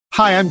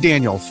Hi, I'm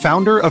Daniel,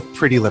 founder of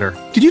Pretty Litter.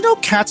 Did you know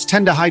cats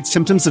tend to hide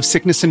symptoms of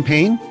sickness and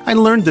pain? I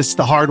learned this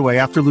the hard way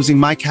after losing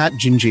my cat,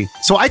 Gingy.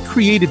 So I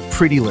created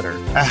Pretty Litter,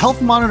 a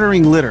health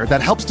monitoring litter that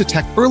helps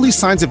detect early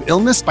signs of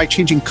illness by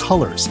changing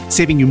colors,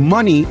 saving you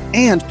money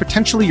and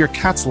potentially your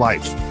cat's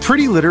life.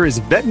 Pretty Litter is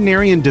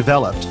veterinarian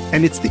developed,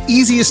 and it's the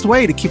easiest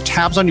way to keep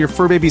tabs on your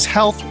fur baby's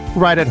health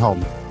right at home.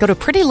 Go to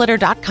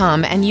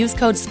prettylitter.com and use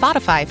code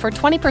SPOTIFY for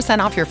 20%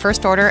 off your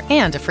first order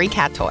and a free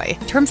cat toy.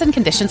 Terms and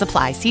conditions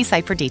apply. See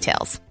site for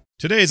details.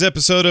 Today's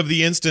episode of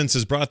The Instance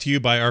is brought to you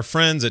by our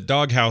friends at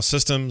Doghouse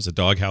Systems at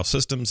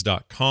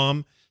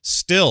doghousesystems.com.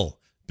 Still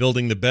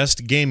building the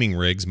best gaming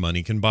rigs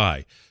money can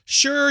buy.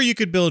 Sure, you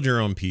could build your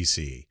own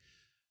PC,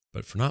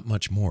 but for not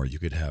much more, you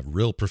could have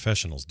real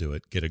professionals do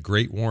it, get a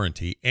great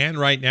warranty, and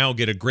right now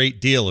get a great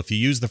deal. If you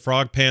use the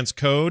Frog Pants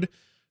code,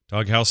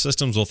 Doghouse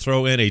Systems will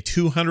throw in a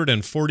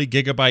 240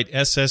 gigabyte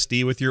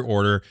SSD with your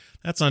order.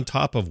 That's on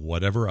top of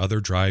whatever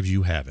other drives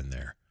you have in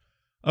there.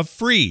 A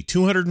free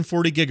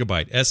 240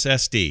 gigabyte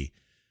SSD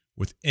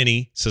with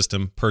any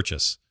system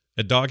purchase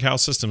at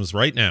Doghouse Systems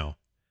right now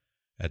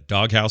at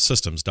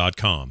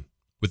doghousesystems.com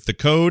with the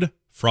code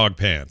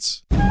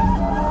FROGPANTS.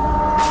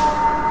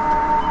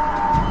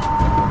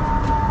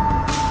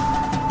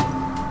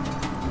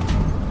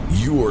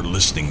 You are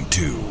listening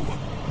to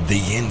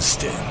The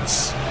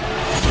Instance.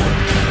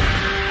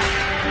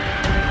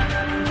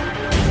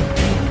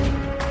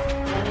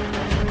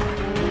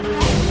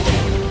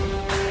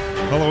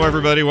 Hello,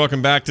 everybody.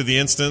 Welcome back to The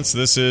Instance.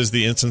 This is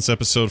The Instance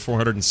episode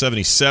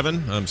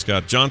 477. I'm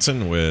Scott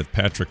Johnson with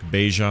Patrick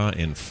Beja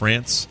in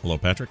France. Hello,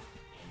 Patrick.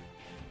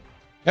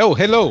 Oh,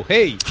 hello.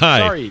 Hey. Hi.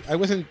 Sorry, I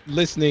wasn't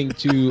listening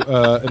to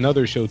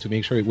another show to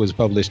make sure it was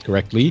published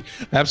correctly.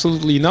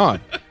 Absolutely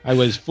not. I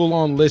was full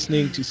on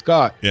listening to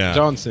Scott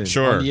Johnson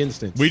on The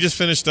Instance. We just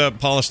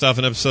polished off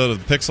an episode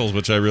of The Pixels,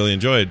 which I really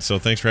enjoyed. So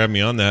thanks for having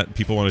me on that.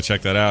 People want to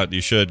check that out.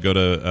 You should go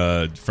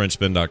to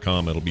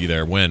FrenchSpin.com. It'll be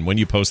there. When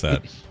you post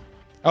that?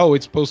 Oh,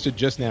 it's posted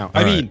just now.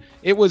 I mean,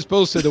 it was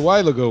posted a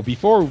while ago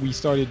before we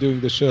started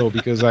doing the show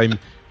because I'm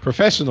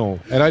professional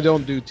and I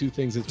don't do two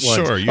things at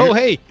once. Sure. Oh,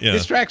 hey,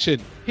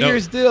 distraction.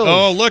 Here's Dills.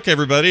 Oh, look,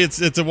 everybody.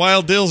 It's a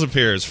wild Dills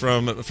appears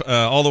from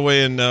all the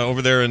way in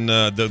over there in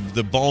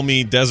the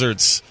balmy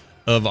deserts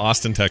of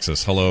Austin,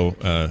 Texas. Hello,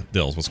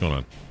 Dills. What's going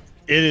on?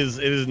 It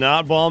is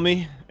not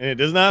balmy, and it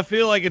does not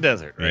feel like a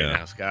desert right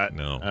now, Scott.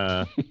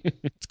 No.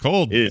 It's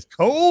cold. It is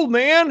cold,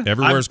 man.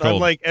 Everywhere's cold. I'm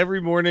like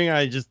every morning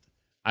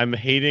I'm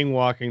hating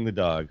walking the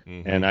dog,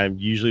 and I'm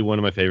usually one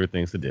of my favorite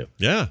things to do.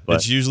 Yeah, but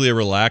it's usually a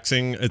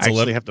relaxing. I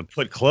actually have to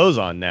put clothes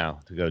on now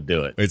to go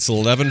do it. It's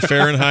 11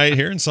 Fahrenheit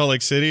here in Salt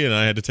Lake City, and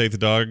I had to take the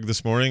dog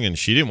this morning, and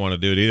she didn't want to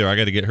do it either. I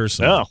got to get her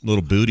some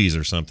little booties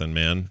or something,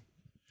 man.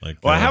 Like,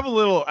 I have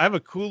a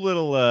cool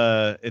little.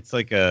 It's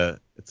like a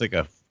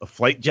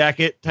flight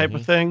jacket type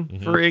of thing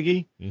for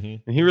Iggy,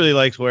 and he really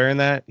likes wearing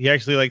that. He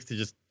actually likes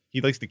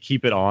to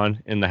keep it on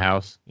in the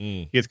house.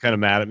 He gets kind of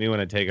mad at me when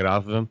I take it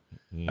off of him.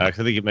 I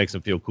think it makes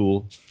him feel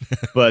cool,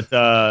 but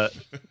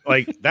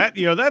like that,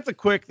 that's a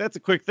quick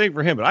thing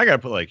for him. But I got to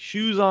put like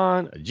shoes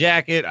on, a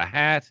jacket, a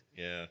hat,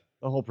 the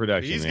whole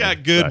production. He's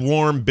got good,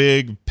 warm,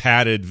 big,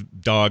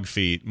 padded dog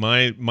feet.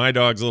 My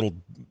dog's little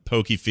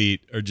pokey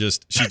feet are she's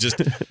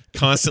just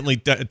constantly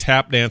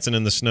tap dancing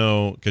in the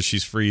snow because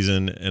she's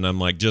freezing, and I'm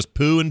like, just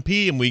poo and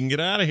pee, and we can get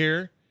out of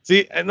here.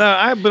 See,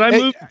 I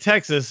moved to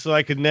Texas so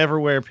I could never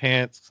wear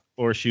pants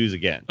or shoes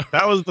again.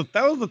 That was the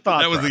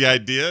thought. That was the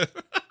idea.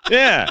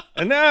 Yeah,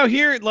 and now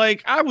here,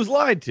 like, I was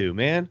lied to,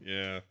 man.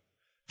 Yeah,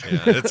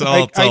 it's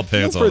all I pants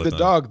feel all for the the time.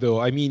 dog, though.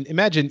 I mean,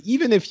 imagine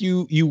even if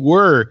you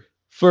were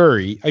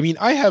furry. I mean,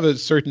 I have a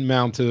certain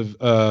amount of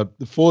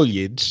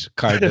foliage,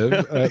 kind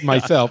of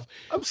myself.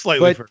 I'm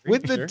slightly furry.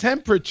 With the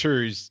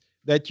temperatures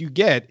that you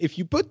get, if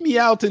you put me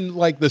out in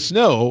like the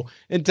snow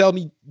and tell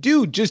me,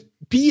 dude, just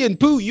pee and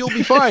poo, you'll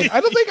be fine.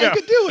 I don't think I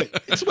could do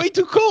it. It's way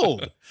too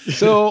cold.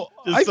 So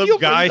I feel some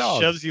guy for the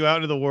dog. shoves you out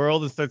into the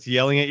world and starts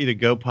yelling at you to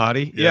go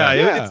potty. Yeah.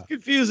 It's a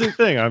confusing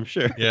thing, I'm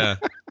sure. Yeah.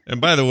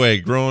 And by the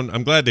way,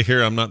 I'm glad to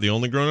hear I'm not the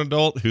only grown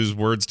adult whose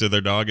words to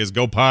their dog is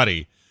go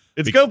potty.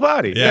 It's go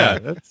potty. Yeah,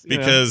 that's,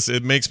 because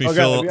it makes me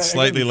feel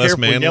slightly less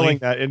manly. Yelling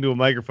that into a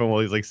microphone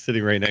while he's like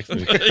sitting right next to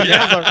me. He's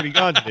already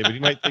gone today, but he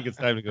might think it's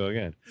time to go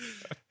again.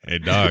 Hey,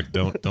 dog,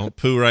 don't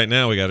poo right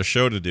now. We got a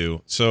show to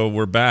do. So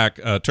we're back.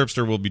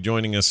 Terpster will be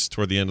joining us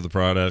toward the end of the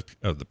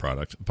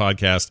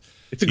podcast.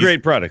 It's a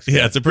great product.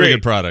 Yeah, it's a pretty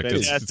good product.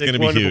 It's going to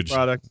be huge.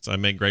 Product. I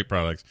make great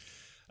products.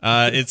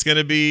 It's going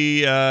to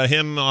be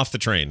him off the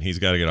train. He's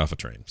got to get off a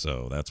train,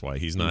 so that's why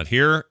he's not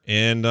here.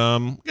 And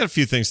we got a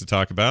few things to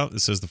talk about.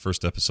 This is the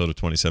first episode of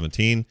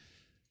 2017,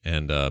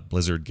 and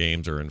Blizzard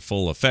games are in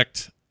full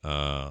effect.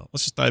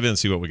 Let's just dive in and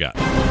see what we got.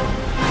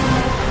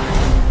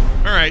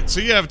 All right, so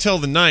you have till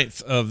the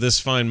 9th of this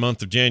fine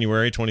month of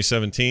January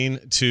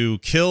 2017 to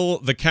kill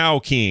the Cow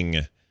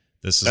King.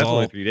 That's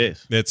only 3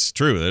 days. It's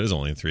true. That is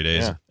only in 3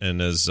 days. Yeah.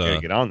 And as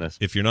get on this.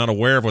 If you're not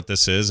aware of what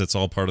this is, it's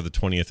all part of the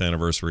 20th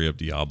anniversary of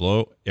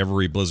Diablo.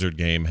 Every Blizzard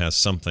game has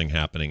something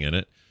happening in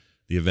it.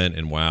 The event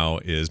in WoW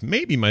is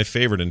maybe my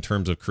favorite in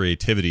terms of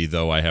creativity,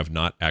 though I have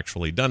not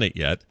actually done it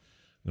yet.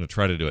 I'm going to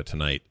try to do it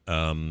tonight.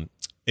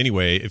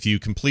 Anyway, if you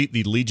complete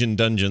the Legion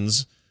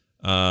dungeons,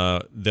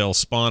 they'll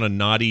spawn a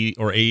naughty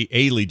or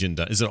a Legion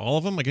dungeon. Is it all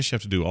of them? I guess you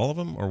have to do all of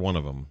them or one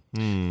of them.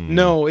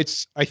 No,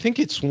 I think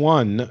it's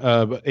one.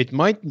 But it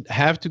might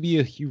have to be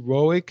a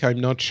heroic. I'm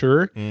not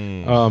sure.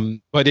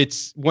 But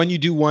it's when you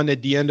do one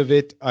at the end of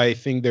it, I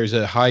think there's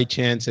a high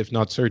chance, if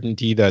not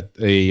certainty, that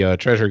a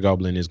treasure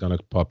goblin is going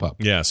to pop up.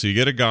 Yeah, so you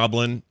get a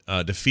goblin.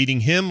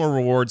 Defeating him will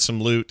reward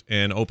some loot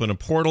and open a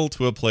portal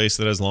to a place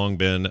that has long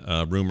been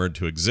rumored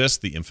to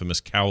exist, the infamous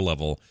cow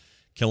level.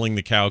 Killing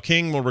the Cow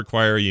King will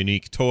require a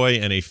unique toy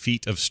and a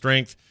feat of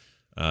strength.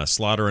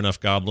 Slaughter enough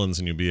goblins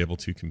and you'll be able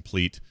to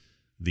complete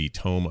the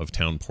Tome of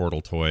Town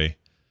Portal toy,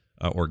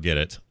 or get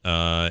it,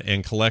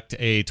 and collect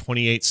a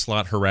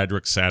 28-slot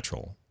Heraldric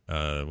Satchel,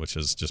 which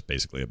is just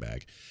basically a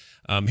bag.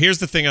 Here's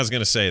the thing I was going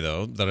to say,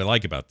 though, that I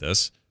like about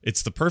this.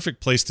 It's the perfect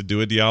place to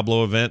do a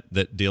Diablo event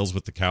that deals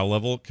with the cow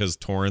level, because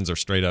Taurens are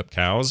straight-up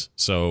cows,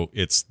 so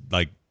it's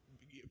like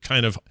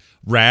kind of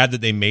rad that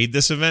they made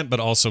this event,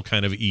 but also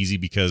kind of easy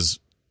because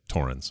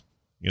Taurens.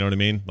 You know what I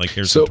mean? Like,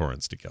 here's some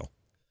Taurens to kill.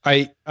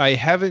 I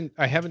haven't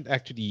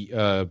actually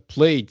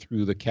played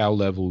through the cow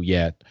level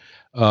yet.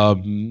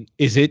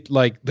 Is it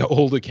like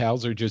all the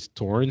cows are just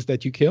Taurens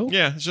that you kill?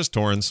 Yeah, it's just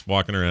Taurens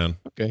walking around.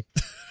 Okay.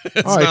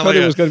 I thought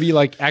it was going to be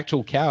like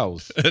actual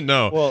cows.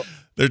 No. Well,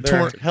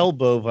 they're hell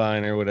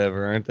bovine or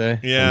whatever, aren't they?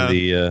 Yeah.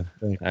 In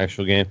the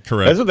actual game.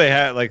 Correct. That's what they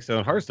had. Like, so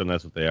in Hearthstone,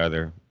 that's what they are.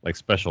 They're like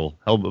special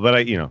hell. But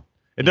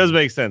it does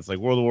make sense. Like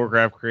World of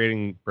Warcraft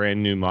creating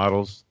brand new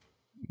models.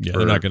 Yeah,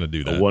 they're not going to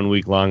do that. A 1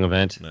 week long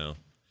event. No.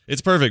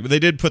 It's perfect. But they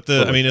did put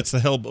it's the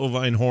hell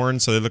bovine horn,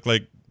 so they look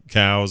like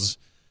cows.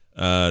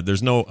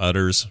 There's no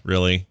udders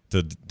really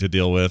to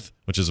deal with,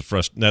 which is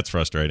that's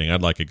frustrating.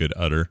 I'd like a good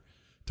udder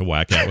to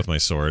whack at with my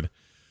sword.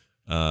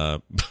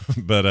 But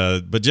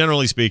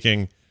generally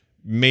speaking,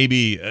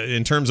 maybe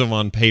in terms of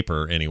on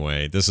paper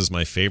anyway, this is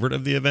my favorite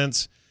of the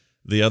events.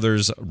 The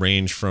others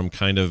range from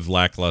kind of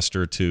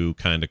lackluster to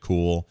kind of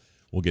cool.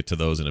 We'll get to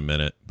those in a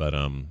minute, but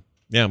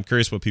yeah, I'm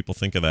curious what people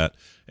think of that.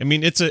 I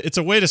mean, it's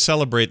a way to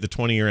celebrate the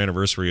 20-year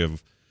anniversary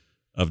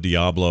of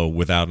Diablo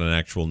without an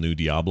actual new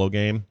Diablo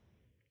game,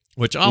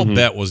 which I'll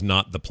bet was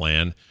not the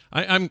plan.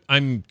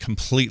 I'm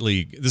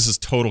completely, this is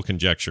total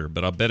conjecture,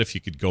 but I'll bet if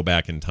you could go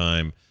back in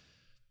time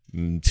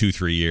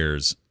 2-3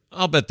 years,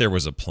 I'll bet there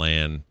was a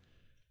plan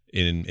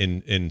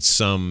in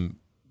some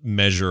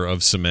measure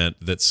of cement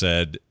that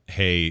said,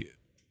 hey,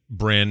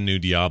 brand new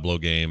Diablo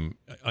game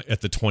at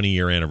the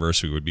 20-year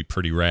anniversary would be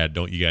pretty rad,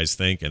 don't you guys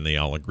think? And they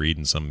all agreed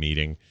in some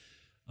meeting.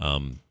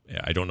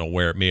 I don't know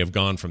where it may have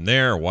gone from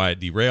there, or why it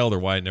derailed, or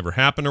why it never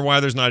happened, or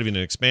why there's not even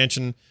an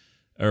expansion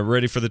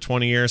ready for the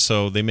 20 years.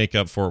 So they make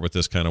up for it with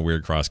this kind of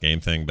weird cross game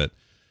thing. But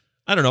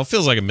I don't know. It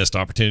feels like a missed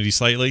opportunity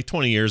slightly.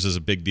 20 years is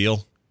a big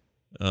deal.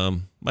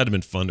 Might have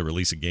been fun to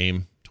release a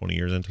game 20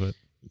 years into it.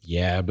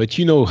 Yeah, but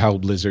you know how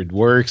Blizzard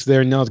works.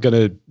 They're not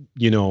gonna,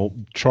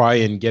 try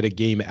and get a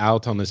game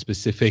out on at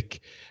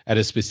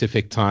a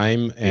specific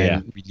time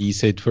and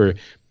release it for.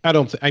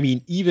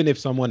 Even if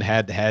someone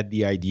had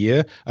the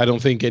idea, I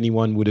don't think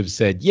anyone would have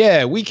said,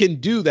 "Yeah, we can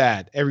do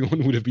that."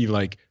 Everyone would have been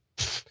like,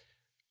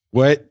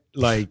 "What?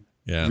 Like,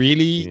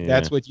 really? Yeah.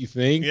 That's what you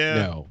think?" Yeah.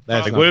 No,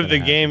 that's like, not what if the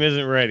happen. game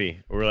isn't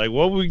ready? We're like,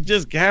 well, we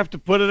just have to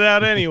put it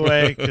out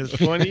anyway because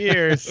 20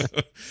 years.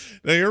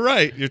 No, you're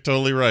right. You're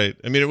totally right.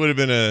 I mean, it would have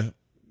been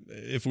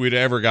if we'd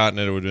ever gotten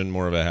it, it would have been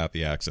more of a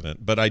happy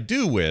accident. But I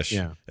do wish,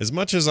 as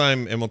much as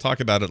and we'll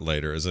talk about it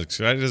later, as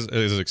excited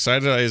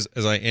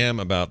as I am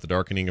about the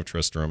Darkening of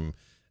Tristram,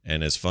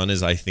 and as fun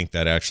as I think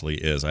that actually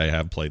is, I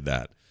have played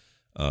that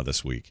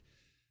this week.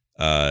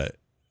 I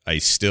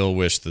still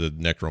wish the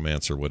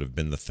Necromancer would have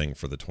been the thing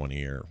for the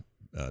 20-year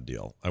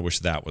deal. I wish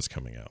that was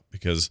coming out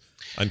because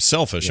I'm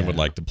selfish and would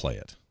like to play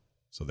it.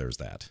 So there's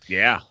that.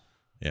 Yeah.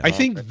 I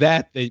think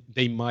that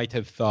they might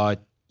have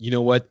thought, you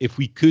know what, if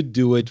we could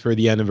do it for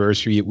the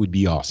anniversary, it would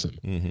be awesome.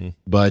 Mm-hmm.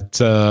 But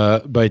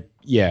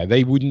yeah,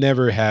 they would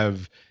never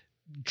have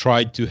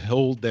tried to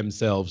hold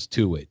themselves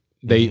to it.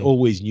 They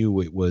always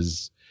knew it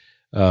was,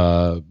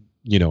 it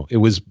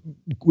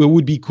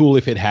would be cool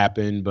if it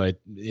happened, but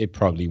it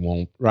probably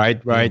won't.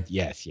 Right?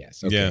 Yes.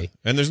 Okay. Yeah.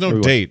 And there's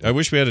no date. I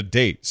wish we had a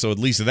date. So at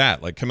least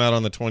that, like, come out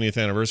on the 20th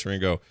anniversary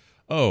and go,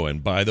 oh,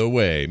 and by the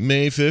way,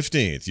 May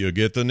 15th, you'll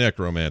get the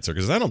Necromancer.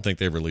 Because I don't think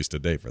they've released a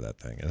date for that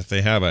thing. And if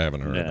they have, I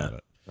haven't heard about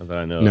it.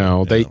 I know.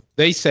 No,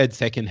 they said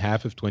second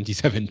half of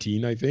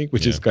 2017, I think,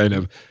 which is kind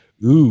of,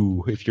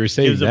 if you're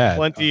saying gives that. Gives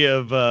plenty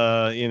of,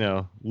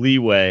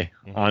 leeway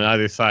on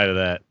either side of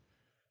that.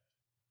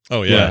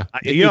 Oh, yeah.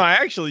 I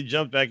actually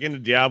jumped back into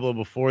Diablo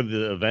before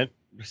the event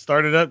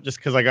started up just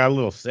because I got a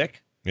little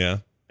sick. Yeah.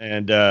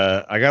 And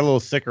I got a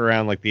little sick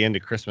around like the end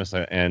of Christmas.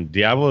 And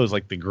Diablo is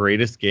like the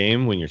greatest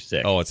game when you're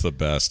sick. Oh, it's the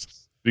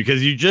best.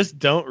 because you just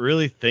don't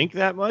really think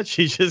that much.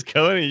 You just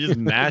go in and you just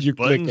mash You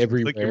click buttons,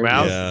 click your everywhere.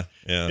 mouse,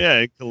 Yeah.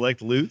 and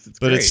collect loot. It's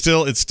But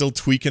great. it's still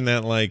tweaking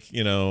that, like,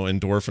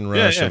 endorphin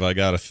rush Yeah. of I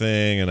got a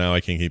thing and now I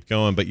can keep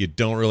going. But you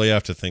don't really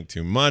have to think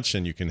too much,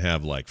 and you can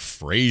have like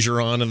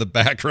Frasier on in the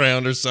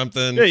background or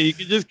something. Yeah, you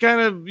can just kind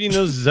of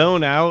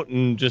zone out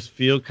and just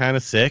feel kind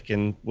of sick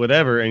and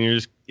whatever, and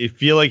you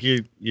feel like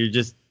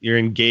you're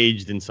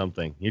engaged in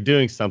something. You're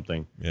doing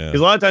something. Yeah.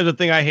 Because a lot of times the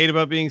thing I hate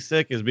about being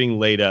sick is being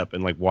laid up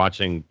and like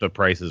watching The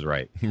Price is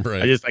Right.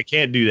 Right. I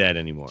can't do that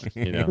anymore.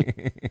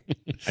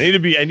 I need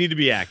to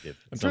be active.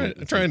 I'm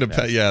trying to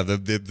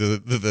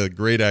the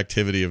great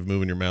activity of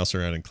moving your mouse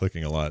around and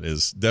clicking a lot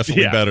is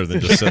definitely better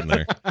than just sitting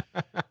there.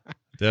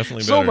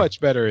 Definitely So better. much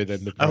better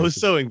than the. I was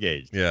prices. so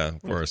engaged. Yeah,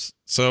 of course.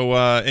 So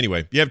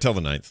anyway, you have till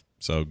the 9th.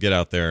 So get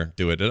out there,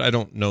 do it. I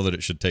don't know that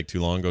it should take too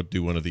long. Go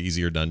do one of the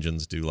easier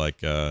dungeons. Do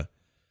like,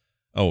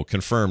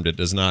 confirmed. It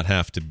does not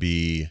have to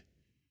be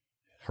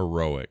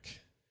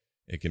heroic.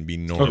 It can be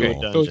normal. Okay,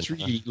 so it's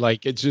really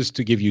like it's just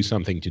to give you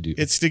something to do.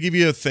 It's to give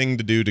you a thing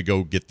to do to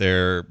go get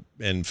there,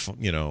 and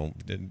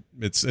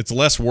it's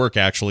less work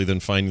actually than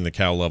finding the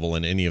cow level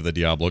in any of the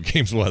Diablo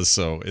games was.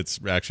 So it's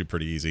actually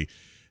pretty easy.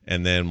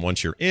 And then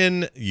once you're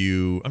in,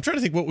 I'm trying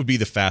to think what would be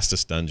the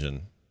fastest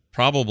dungeon.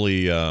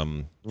 Probably.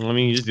 You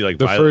just do like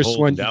the Violet first Hold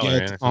one and you Dalaran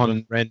get or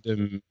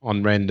something.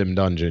 on random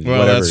dungeon. Well,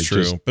 whatever, that's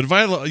true. just But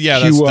Violet,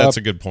 that's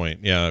a good point.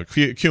 Yeah,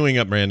 queuing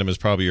up random is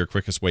probably your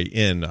quickest way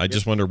in. I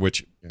just wonder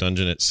which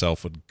dungeon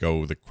itself would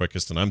go the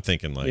quickest, and I'm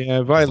thinking like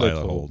Violet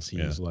Hold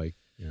seems like.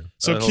 Yeah.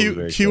 So Violet Hold is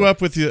very queue quick.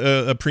 up with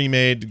a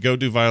pre-made. Go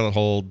do Violet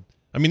Hold.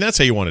 I mean, that's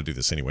how you want to do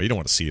this anyway. You don't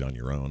want to see it on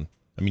your own.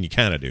 I mean, you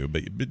kind of do,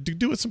 but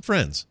do it with some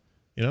friends.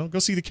 Go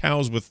see the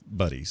cows with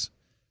buddies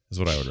is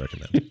what I would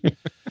recommend.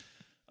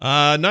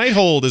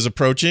 Nighthold is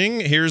approaching.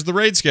 Here's the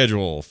raid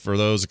schedule for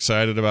those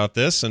excited about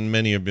this, and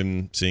many have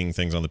been seeing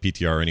things on the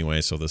PTR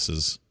anyway, so this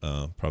is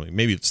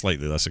maybe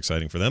slightly less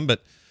exciting for them.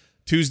 But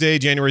Tuesday,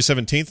 January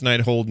 17th,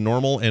 Nighthold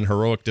normal and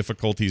heroic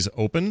difficulties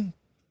open.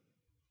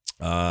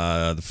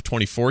 The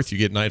 24th, you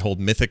get Nighthold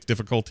mythic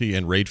difficulty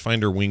and Raid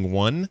Finder Wing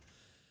 1.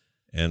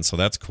 And so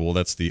that's cool.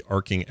 That's the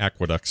Arcing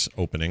Aqueducts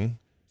opening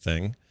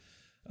thing.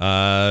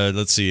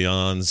 Let's see,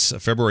 on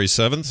February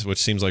 7th,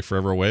 which seems like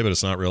forever away, but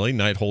it's not really,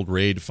 Nighthold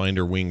Raid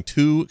Finder Wing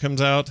 2 comes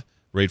out.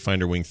 Raid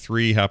Finder Wing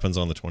 3 happens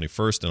on the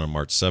 21st, and on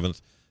March 7th,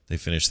 they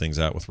finish things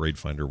out with Raid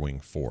Finder Wing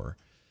 4.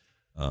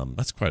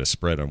 That's quite a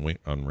spread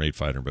on Raid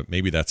Finder, but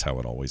maybe that's how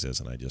it always is,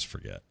 and I just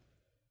forget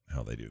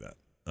how they do that.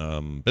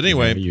 But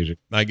anyway,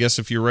 I guess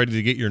if you're ready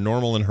to get your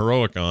normal and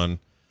heroic on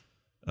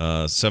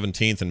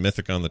 17th and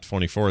mythic on the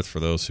 24th for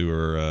those who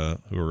are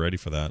ready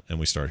for that, and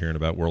we start hearing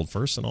about World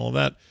First and all of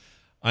that.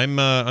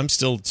 I'm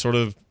still sort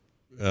of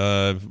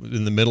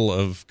in the middle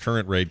of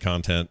current raid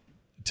content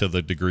to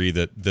the degree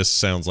that this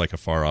sounds like a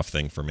far off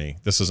thing for me.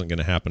 This isn't going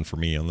to happen for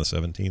me on the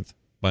 17th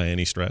by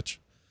any stretch.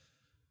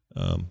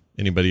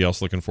 Anybody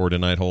else looking forward to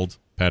Nighthold?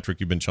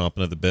 Patrick, you've been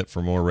chomping at the bit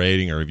for more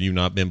raiding, or have you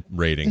not been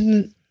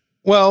raiding?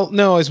 Well,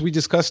 no, as we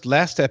discussed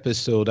last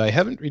episode, I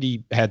haven't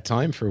really had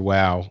time for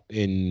WoW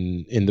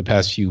in the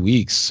past few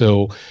weeks.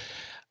 So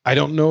I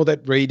don't know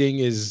that raiding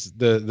is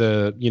but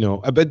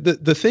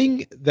the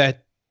thing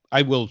that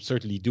I will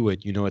certainly do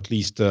it, at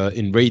least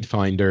in Raid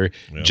Finder,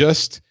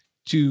 just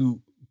to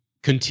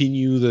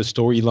continue the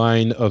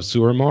storyline of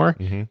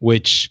Suramar,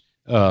 which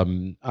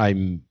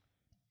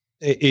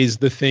is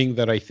the thing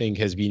that I think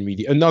has been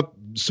really, not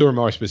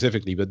Suramar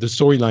specifically, but the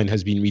storyline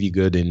has been really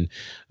good in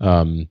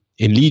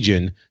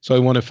Legion. So I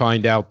want to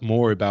find out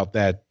more about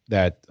that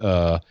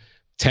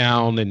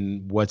town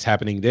and what's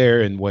happening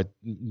there and what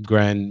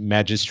Grand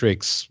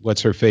Magistrix,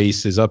 what's her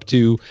face, is up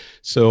to.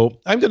 So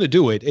I'm going to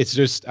do it. It's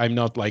just I'm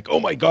not like,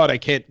 oh my God, I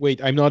can't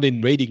wait. I'm not in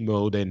raiding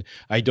mode and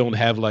I don't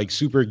have like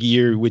super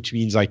gear, which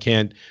means I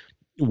can't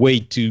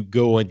wait to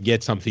go and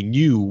get something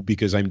new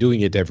because I'm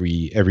doing it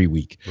every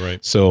week.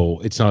 Right. So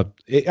it's not,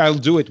 I'll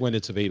do it when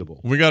it's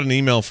available. We got an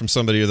email from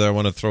somebody that I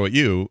want to throw at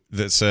you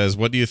that says,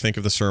 what do you think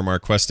of the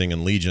Suramar questing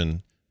in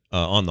Legion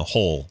on the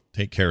whole?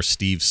 Take care,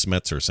 Steve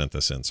Smetzer sent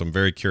this in. So I'm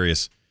very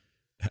curious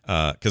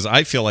because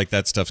I feel like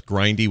that stuff's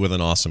grindy with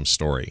an awesome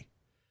story,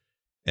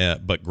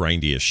 but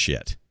grindy as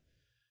shit.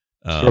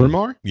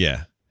 Suramar?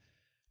 Yeah.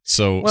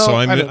 So Well,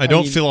 I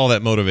don't feel all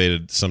that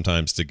motivated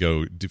sometimes to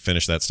go to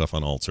finish that stuff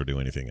on alts or do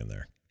anything in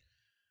there.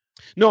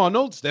 No, on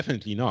ults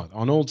definitely not.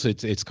 On ults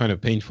it's kind of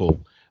painful.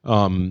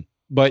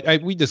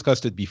 But we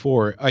discussed it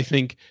before. I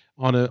think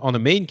on a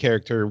main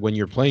character when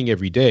you're playing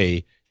every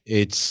day,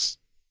 it's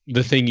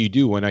the thing you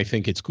do, and I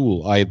think it's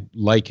cool. I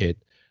like it.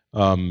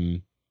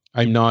 I'm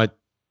not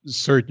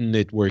certain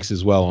it works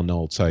as well on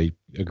ults. I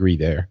agree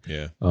there.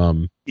 Yeah.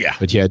 Yeah.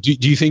 But yeah, do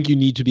you think you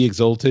need to be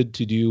exalted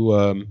to do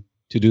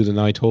the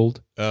Nighthold?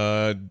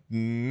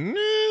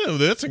 No,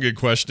 that's a good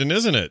question,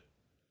 isn't it?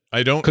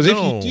 I don't know. Because if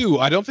you do,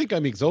 I don't think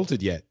I'm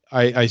exalted yet.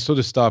 I sort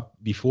of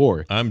stopped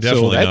before. I'm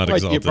definitely so not that might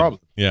exalted. be a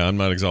problem. Yeah, I'm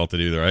not exalted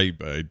either.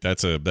 I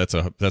that's a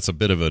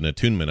bit of an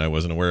attunement I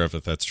wasn't aware of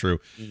if that's true.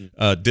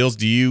 Mm-hmm. Dills,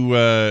 do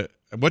you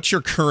what's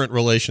your current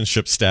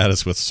relationship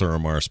status with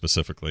Suramar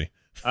specifically?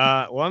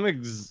 Well,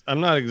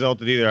 I'm not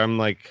exalted either. I'm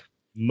like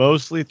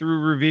mostly through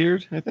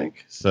Revered, I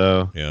think.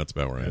 So Yeah, that's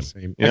about where I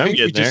am. Yeah, I I'm think we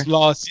getting just there.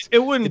 lost It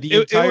wouldn't. the It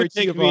would entirety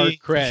take of our me.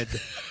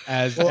 cred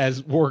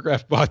as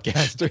Warcraft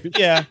podcasters.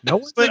 Yeah, No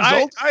one's but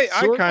I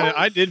exalted kind of Swordcraft?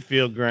 I did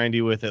feel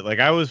grindy with it. Like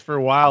I was for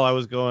a while. I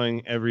was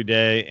going every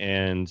day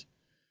and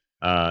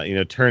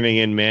turning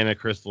in mana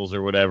crystals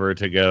or whatever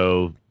to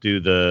go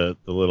do the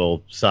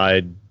little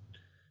side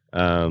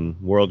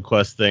world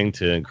quest thing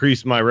to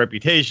increase my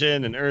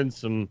reputation and earn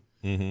some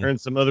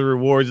other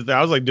rewards.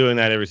 I was like doing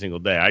that every single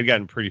day. I'd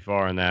gotten pretty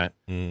far on that.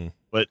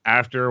 But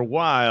after a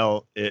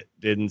while, it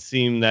didn't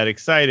seem that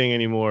exciting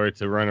anymore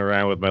to run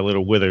around with my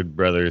little withered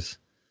brothers.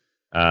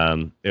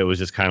 It was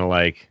just kind of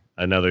like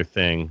another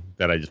thing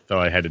that I just felt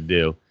I had to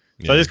do.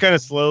 So I just kind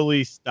of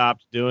slowly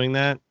stopped doing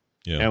that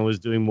and was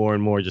doing more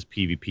and more just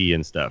PvP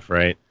and stuff,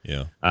 right?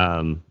 Yeah.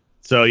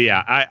 So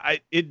yeah,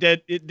 it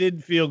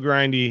did feel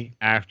grindy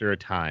after a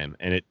time,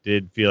 and it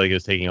did feel like it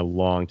was taking a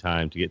long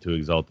time to get to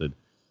Exalted.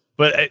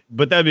 But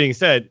that being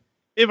said,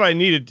 if I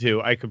needed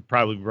to, I could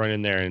probably run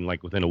in there and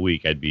like within a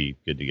week I'd be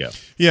good to go.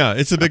 Yeah,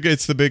 it's the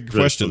big Really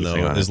question though,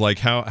 focusing on is like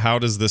how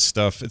does this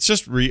stuff? It's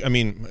just I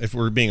mean, if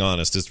we're being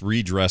honest, it's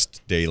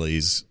redressed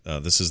dailies.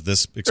 This is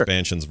this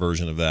expansion's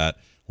version of that.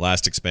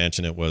 Last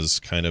expansion it was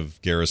kind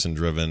of garrison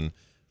driven.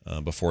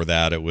 Before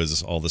that, it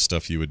was all the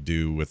stuff you would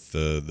do with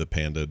the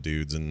panda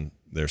dudes and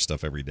their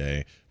stuff every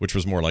day, which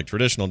was more like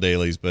traditional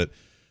dailies, but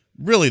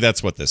really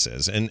that's what this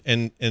is.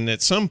 And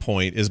at some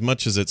point, as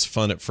much as it's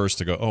fun at first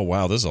to go, oh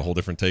wow, this is a whole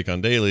different take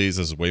on dailies,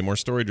 this is way more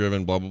story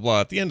driven, blah blah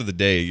blah, at the end of the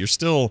day you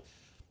still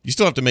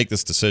have to make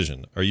this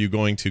decision. Are you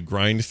going to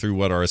grind through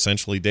what are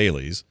essentially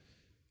dailies,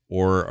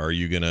 or are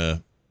you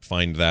gonna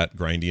find that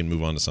grindy and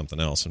move on to something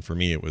else? And for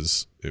me it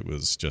was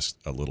just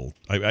a little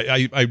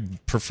I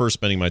prefer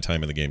spending my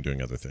time in the game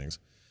doing other things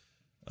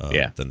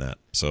than that.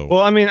 So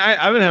well, I mean,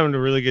 I've been having a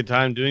really good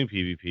time doing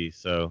PvP,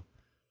 so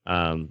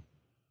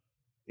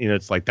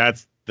it's like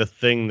that's the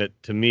thing that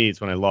to me, it's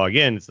when I log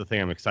in, it's the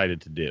thing I'm excited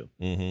to do.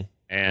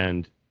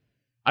 And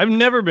I've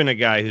never been a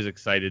guy who's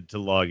excited to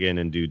log in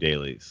and do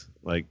dailies,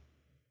 like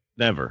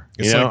never.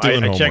 It's like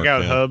doing I check homework,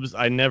 out yeah. hubs.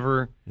 I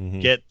never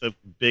get the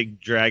big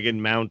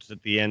dragon mount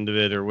at the end of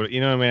it or what.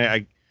 I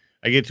mean,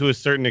 I get to a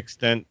certain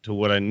extent to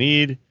what I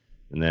need,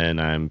 and then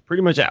I'm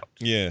pretty much out.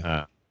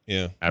 Yeah.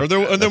 And After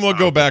then that, we'll that's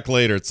go fine. back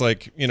later. It's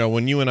like,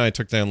 when you and I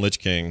took down Lich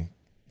King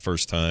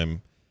first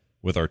time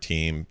with our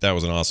team, that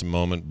was an awesome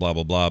moment, blah,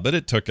 blah, blah. But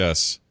it took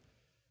us,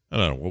 I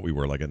don't know what we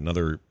were, like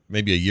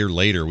maybe a year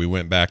later, we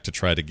went back to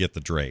try to get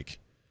the Drake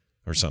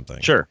or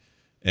something. Sure.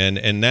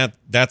 And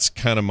that's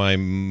kind of my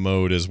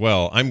mode as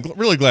well. I'm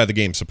really glad the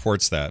game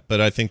supports that, but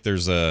I think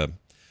there's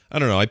I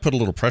don't know, I put a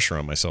little pressure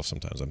on myself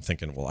sometimes. I'm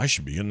thinking, well, I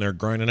should be in there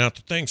grinding out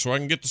the thing so I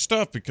can get the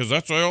stuff because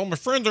that's what all my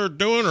friends are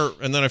doing.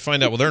 And then I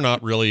find out, well, they're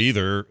not really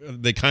either.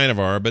 They kind of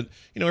are, but,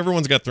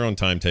 everyone's got their own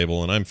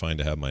timetable, and I'm fine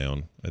to have my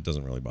own. It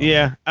doesn't really bother me.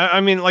 Yeah.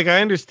 I mean, like,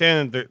 I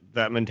understand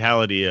that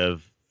mentality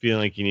of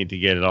feeling like you need to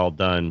get it all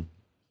done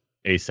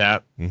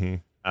ASAP.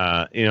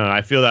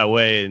 I feel that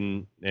way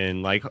in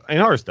like in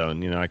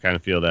Hearthstone, I kind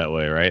of feel that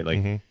way, right?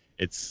 Like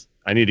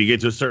I need to get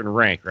to a certain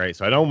rank, right?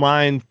 So I don't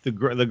mind the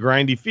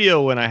grindy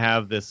feel when I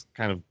have this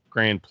kind of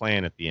grand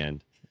plan at the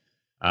end.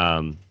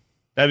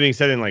 That being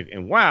said,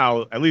 in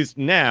WoW, at least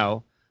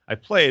now I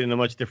play it in a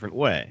much different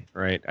way,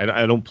 right?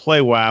 I don't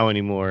play WoW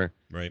anymore,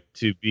 right,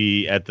 to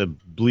be at the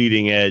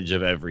bleeding edge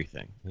of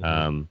everything.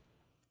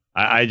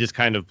 I just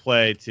kind of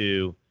play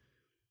to,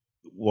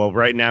 well,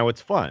 right now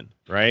it's fun,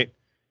 right?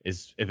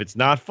 If it's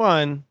not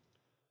fun,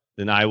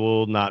 then I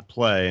will not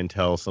play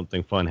until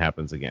something fun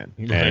happens again.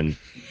 Right. And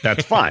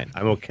that's fine.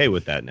 I'm okay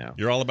with that now.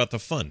 You're all about the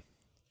fun.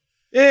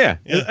 Yeah.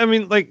 I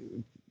mean, like,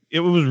 it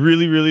was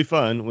really, really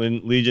fun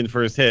when Legion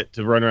first hit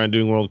to run around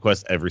doing world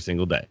quests every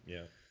single day.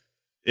 Yeah.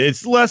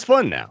 It's less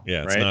fun now.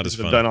 Yeah, it's right? not as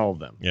Because fun. I've done all of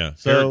them. Yeah.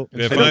 So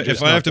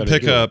if I have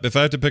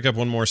to pick up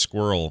one more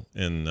squirrel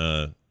in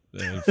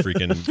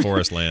freaking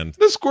Forest Land,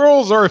 The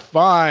squirrels are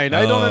fine.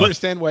 I don't Oh.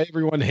 understand why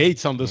everyone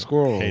hates on the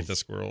squirrels. hate the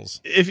squirrels.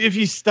 If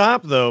you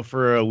stop though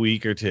for a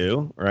week or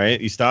two,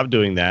 right? You stop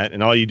doing that,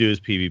 and all you do is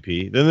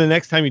PvP. Then the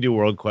next time you do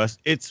World Quest,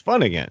 it's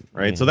fun again,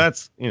 right? So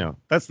that's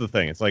that's the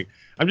thing. It's like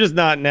I'm just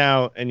not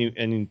now, and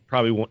you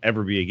probably won't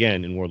ever be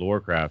again in World of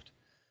Warcraft,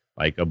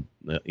 like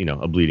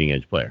a bleeding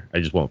edge player. I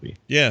just won't be.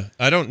 Yeah,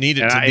 I don't need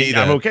it And to be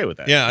that. I'm okay with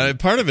that. Yeah,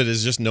 part of it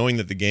is just knowing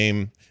that the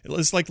game.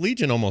 It's like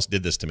Legion almost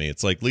did this to me.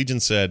 It's like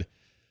Legion said,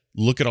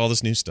 look at all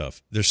this new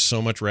stuff. There's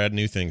so much rad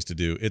new things to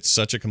do. It's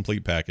such a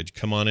complete package.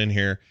 Come on in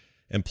here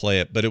and play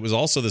it. But it was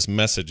also this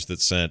message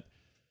that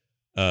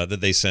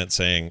they sent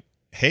saying,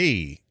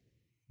 hey,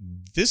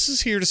 this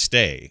is here to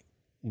stay.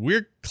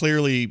 We're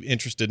clearly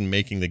interested in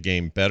making the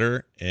game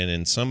better and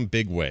in some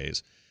big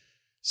ways.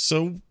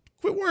 So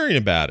quit worrying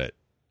about it.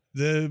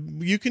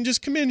 You can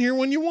just come in here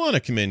when you want to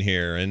come in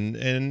here, and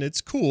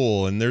it's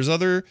cool. And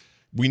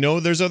we know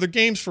there's other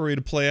games for you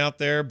to play out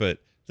there, but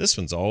this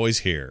one's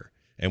always here.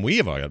 And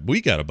we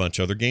got a bunch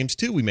of other games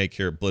too we make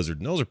here at Blizzard,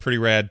 and those are pretty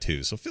rad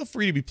too. So feel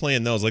free to be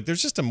playing those. Like,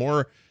 there's just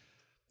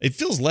it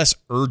feels less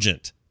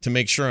urgent to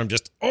make sure I'm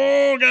just,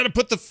 got to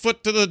put the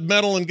foot to the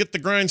metal and get the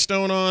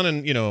grindstone on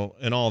and,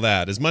 and all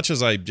that. As much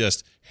as I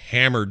just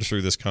hammered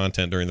through this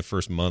content during the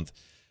first month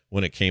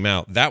when it came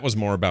out, that was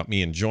more about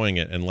me enjoying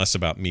it and less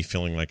about me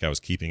feeling like I was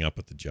keeping up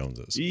with the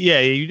Joneses. Yeah,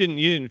 you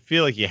didn't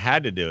feel like you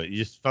had to do it. You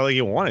just felt like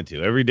you wanted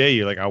to. Every day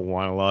you're like, I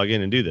want to log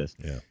in and do this.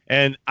 Yeah.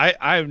 And I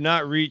have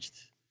not reached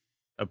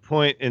a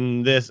point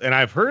in this, and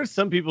I've heard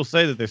some people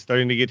say that they're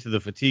starting to get to the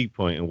fatigue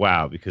point in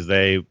WoW because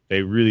they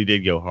really did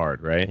go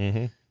hard, right?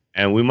 Mm-hmm.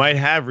 And we might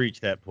have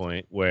reached that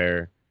point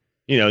where,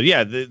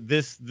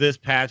 this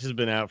patch has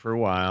been out for a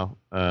while.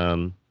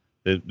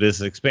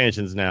 This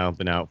expansion's now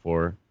been out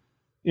for,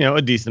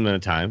 a decent amount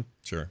of time.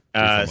 Sure.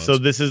 So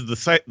this is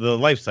the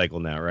life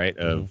cycle now, right,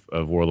 of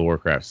World of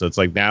Warcraft. So it's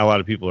like now a lot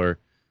of people are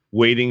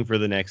waiting for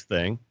the next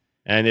thing,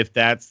 and if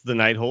that's the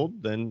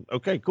Nighthold, then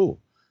okay, cool.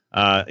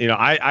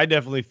 I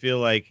definitely feel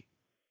like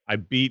I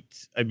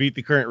beat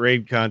the current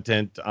raid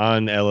content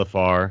on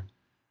LFR.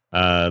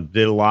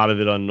 Did a lot of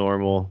it on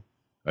normal,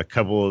 a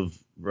couple of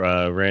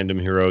random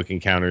heroic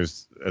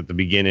encounters at the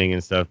beginning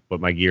and stuff, but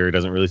my gear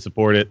doesn't really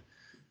support it.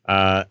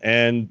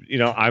 And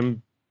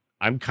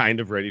I'm kind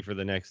of ready for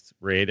the next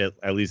raid,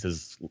 at least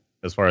as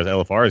far as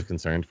LFR is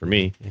concerned for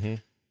me.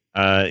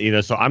 Mm-hmm.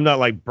 So I'm not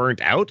like burnt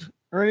out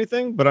or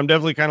anything, but I'm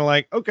definitely kind of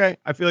like, okay,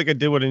 I feel like I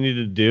did what I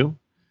needed to do.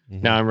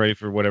 Mm-hmm. Now I'm ready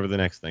for whatever the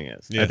next thing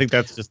is. Yeah. I think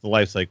that's just the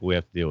life cycle we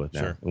have to deal with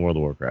now in World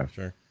of Warcraft.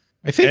 Sure.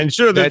 I think, and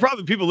sure, there's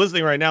probably people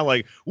listening right now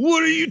like,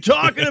 what are you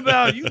talking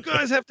about? You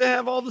guys have to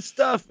have all the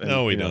stuff. And,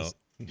 no, we don't.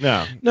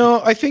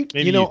 No, I think,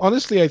 Maybe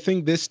honestly, I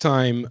think this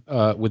time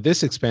with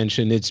this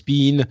expansion, it's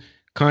been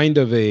kind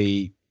of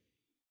the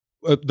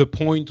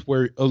point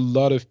where a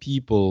lot of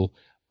people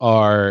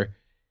are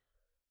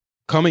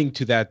coming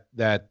to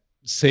that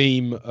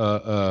same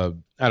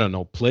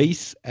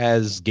place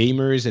as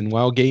gamers and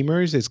WoW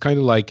gamers. It's kind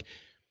of like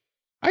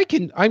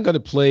I'm gonna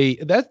play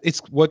that. It's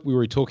what we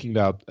were talking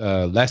about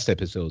last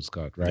episode,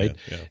 Scott, right?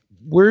 Yeah.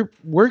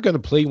 We're gonna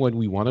play when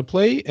we want to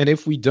play, and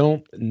if we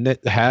don't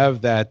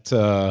have that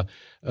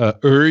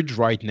urge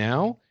right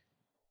now,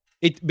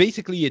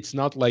 it's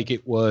not like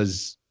it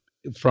was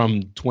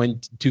from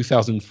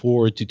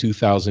 2004 to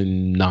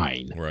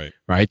 2009,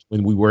 right?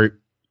 When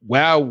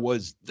WoW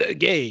was the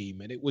game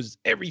and it was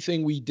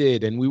everything we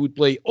did and we would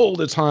play all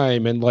the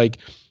time and like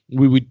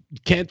we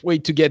can't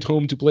wait to get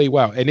home to play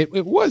WoW. And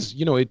it was,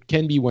 it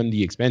can be when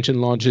the expansion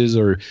launches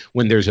or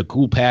when there's a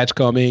cool patch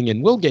coming,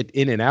 and we'll get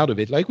in and out of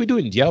it like we do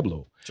in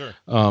Diablo. Sure.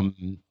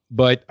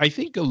 But I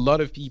think a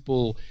lot of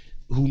people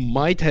who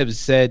might have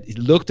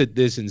looked at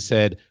this and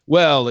said,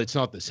 well, it's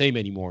not the same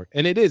anymore.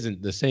 And it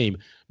isn't the same.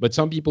 But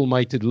some people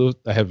might have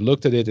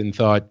looked at it and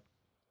thought,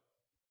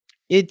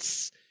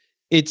 it's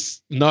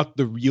not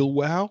the real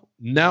WoW.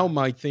 Now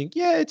might think,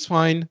 yeah, it's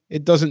fine.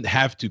 It doesn't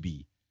have to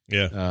be.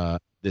 Yeah.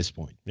 This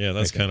point. Yeah,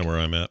 that's kind of where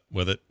I'm at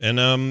with it.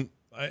 And I mean,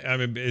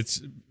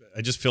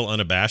 I just feel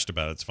unabashed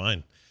about it. It's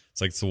fine.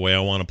 It's like it's the way I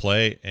want to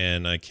play,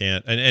 and I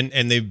can't.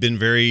 And they've been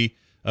very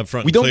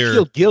upfront. We don't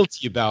feel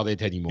guilty about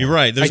it anymore. You're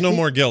right. There's no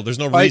more guilt. There's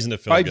no reason to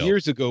feel guilt. 5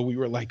 years ago, we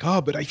were like,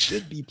 but I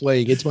should be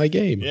playing. It's my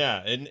game.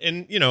 Yeah, and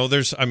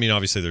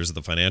obviously there's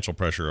the financial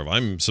pressure of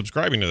I'm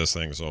subscribing to this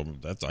thing, so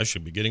I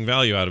should be getting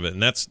value out of it,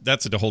 and that's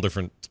a whole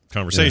different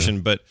conversation.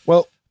 Yeah.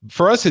 But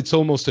for us, it's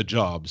almost a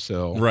job.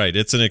 So right,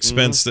 it's an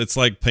expense. It's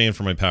like paying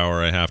for my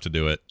power. I have to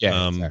do it.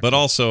 Yeah, exactly. But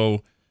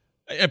also,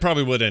 I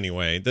probably would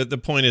anyway. The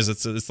point is,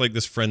 it's like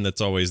this friend that's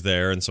always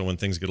there, and so when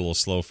things get a little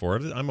slow for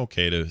it, I'm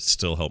okay to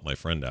still help my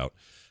friend out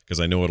because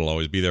I know it'll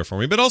always be there for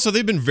me. But also,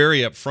 they've been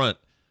very upfront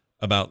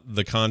about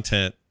the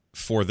content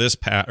for this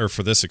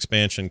for this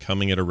expansion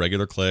coming at a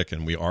regular click,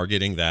 and we are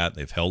getting that.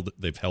 They've held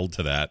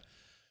to that.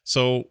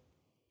 So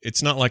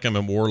it's not like I'm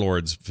in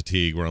Warlords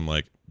fatigue where I'm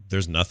like,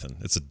 there's nothing.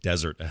 It's a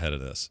desert ahead of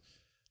this.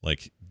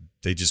 Like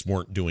they just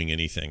weren't doing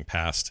anything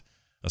past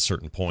a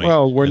certain point.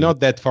 Well, we're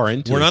not that far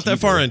into it. We're not that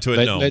far into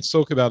it, no. Let's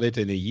talk about it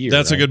in a year.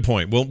 That's a good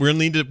point. Well, we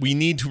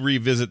need to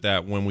revisit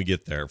that when we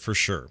get there for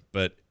sure.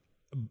 But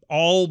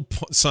all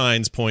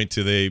signs point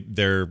to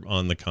they're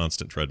on the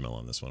constant treadmill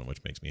on this one,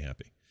 which makes me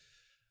happy.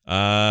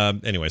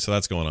 Anyway, so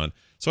that's going on.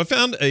 So I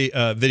found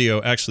a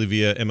video actually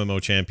via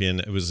MMO Champion.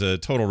 It was a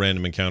total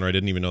random encounter. I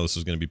didn't even know this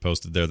was going to be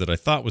posted there that I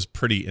thought was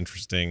pretty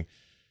interesting.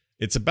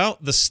 It's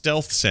about the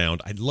stealth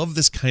sound. I love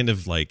this kind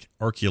of like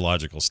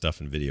archaeological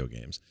stuff in video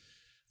games.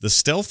 The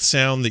stealth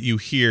sound that you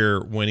hear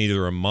when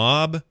either a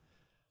mob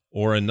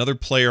or another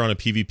player on a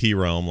PvP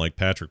realm like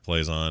Patrick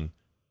plays on. Do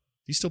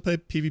you still play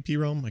PvP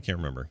realm? I can't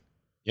remember.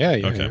 Yeah.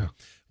 Okay. Yeah.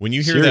 When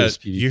you hear Serious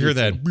that, PvP you hear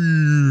that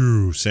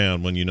boo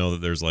sound when you know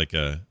that there's like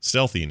a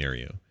stealthy near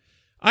you.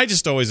 I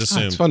just always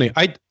assume. It's funny.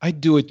 I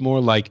do it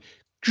more like.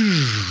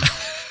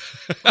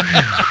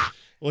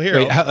 Well, here.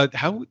 Wait,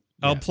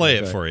 I'll play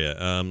it for you.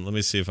 Let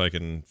me see if I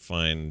can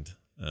find.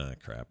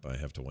 Crap! I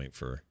have to wait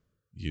for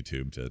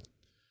YouTube to.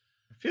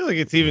 I feel like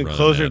it's even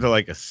closer to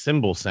like a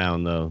cymbal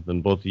sound though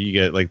than both of you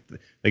guys.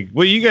 Like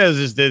what you guys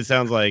just did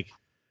sounds like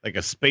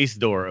a space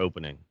door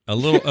opening. A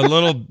little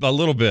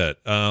bit.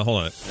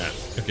 Hold on.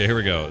 Okay, here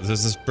we go. This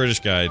is this British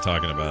guy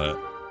talking about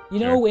it. You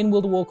know, in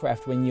World of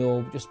Warcraft, when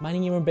you're just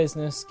minding your own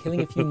business,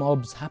 killing a few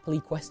mobs, happily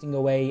questing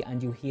away,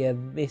 and you hear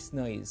this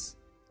noise.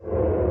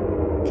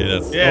 Okay,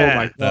 that's Oh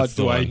my God,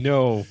 do I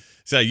know?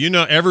 So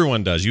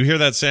everyone does. You hear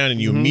that sound and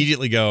you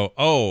immediately go,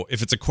 oh,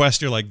 if it's a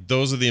quest, you're like,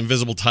 those are the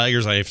invisible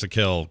tigers I have to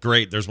kill.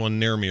 Great, there's one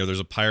near me, or there's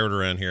a pirate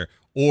around here.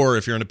 Or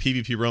if you're in a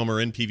PvP realm or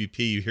in PvP,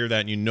 you hear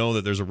that and you know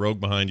that there's a rogue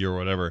behind you or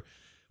whatever.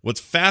 What's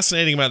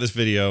fascinating about this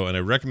video, and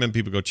I recommend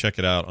people go check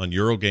it out on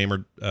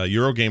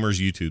Eurogamer's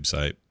YouTube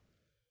site,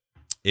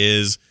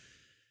 is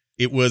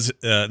it was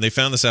they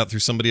found this out through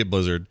somebody at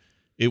Blizzard.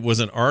 It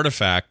was an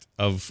artifact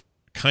of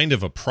kind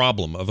of a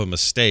problem, of a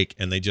mistake,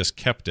 and they just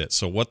kept it.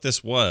 So what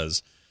this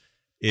was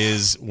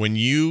is when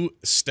you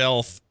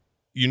stealth,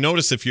 you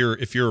notice if you're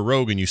a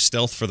rogue and you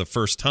stealth for the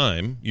first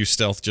time, you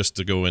stealth just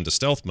to go into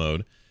stealth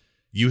mode,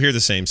 you hear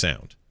the same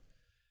sound.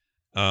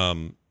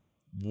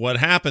 What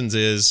happens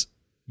is,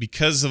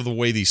 because of the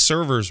way these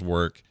servers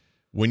work,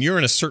 when you're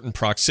in a certain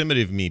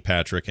proximity of me,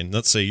 Patrick, and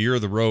let's say you're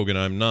the rogue and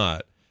I'm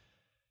not,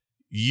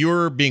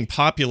 you're being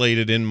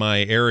populated in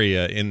my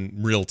area in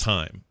real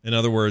time. In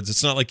other words,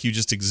 it's not like you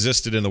just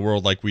existed in the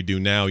world like we do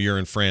now. You're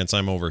in France,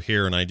 I'm over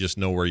here, and I just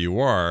know where you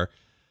are.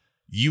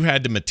 You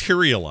had to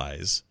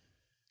materialize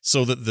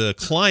so that the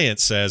client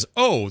says,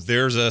 oh,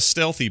 there's a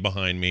stealthy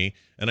behind me,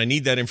 and I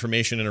need that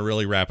information in a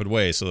really rapid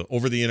way. So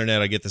over the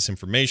internet, I get this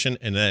information,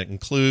 and that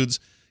includes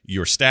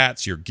your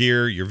stats, your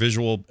gear, your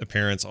visual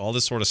appearance, all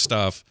this sort of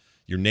stuff,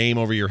 your name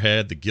over your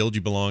head, the guild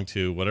you belong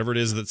to, whatever it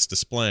is that's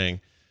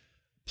displaying,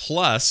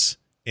 plus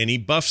any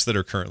buffs that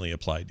are currently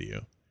applied to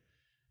you.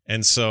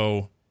 And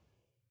so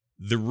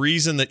the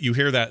reason that you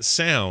hear that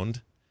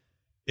sound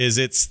is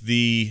it's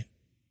they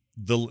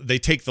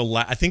take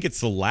I think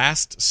it's the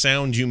last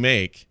sound you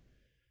make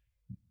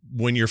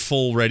when you're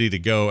full ready to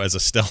go as a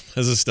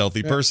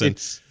stealthy person.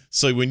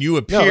 So when you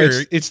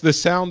appear, it's the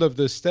sound of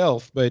the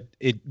stealth, but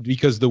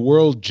because the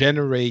world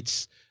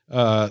generates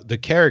the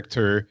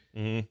character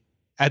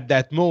at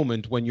that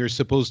moment when you're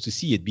supposed to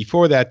see it.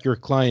 Before that, your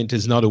client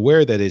is not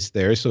aware that it's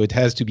there, so it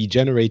has to be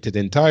generated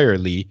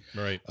entirely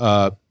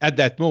at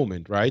that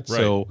moment, right?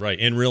 Right,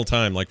 in real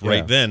time,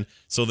 right then.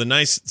 So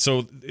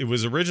so it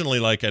was originally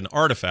like an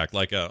artifact,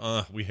 like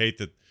we hate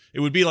that.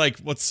 It would be like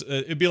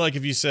it'd be like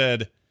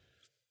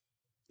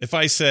if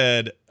I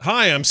said,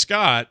 "Hi, I'm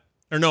Scott,"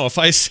 or no, if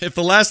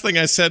the last thing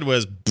I said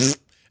was,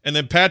 and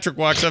then Patrick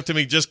walks up to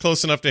me just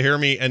close enough to hear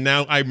me, and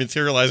now I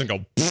materialize and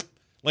go.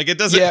 Like it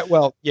doesn't.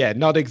 Yeah,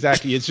 not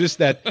exactly. It's just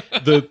that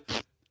the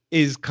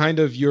is kind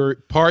of your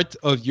part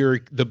of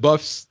the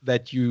buffs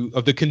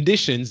of the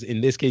conditions.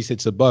 In this case,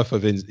 it's a buff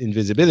of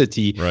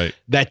invisibility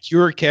that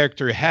your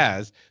character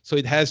has. So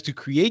it has to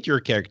create your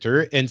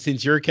character, and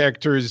since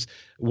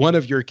one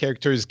of your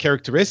character's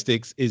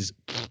characteristics is,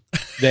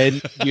 then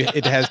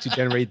it has to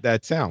generate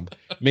that sound.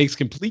 Makes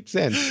complete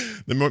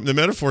sense. The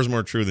metaphor is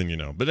more true than you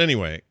know. But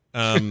anyway.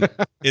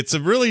 It's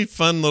a really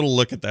fun little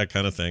look at that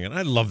kind of thing, and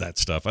I love that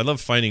stuff. I love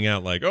finding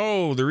out, like,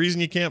 oh, the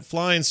reason you can't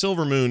fly in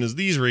Silvermoon is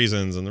these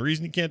reasons, and the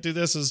reason you can't do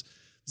this is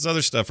this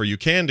other stuff, or you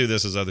can do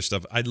this as other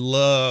stuff. I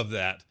love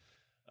that.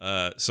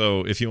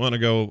 So if you want to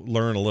go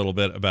learn a little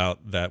bit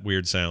about that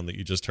weird sound that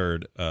you just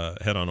heard,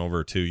 head on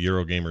over to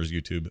Eurogamer's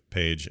YouTube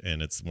page,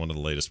 and it's one of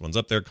the latest ones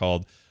up there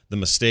called "The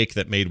Mistake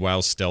That Made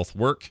WoW Stealth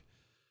Work."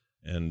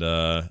 And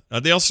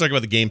they also talk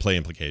about the gameplay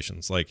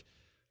implications, like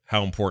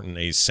how important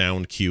a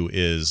sound cue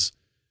is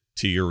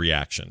to your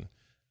reaction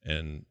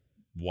and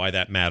why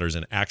that matters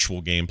in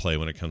actual gameplay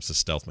when it comes to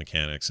stealth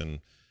mechanics, and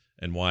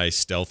why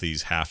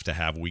stealthies have to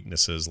have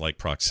weaknesses like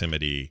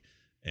proximity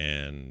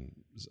and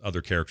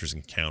other characters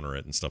can counter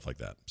it and stuff like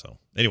that. So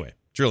anyway,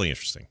 it's really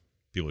interesting.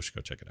 People should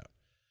go check it out.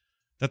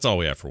 That's all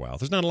we have for a while.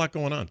 There's not a lot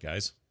going on,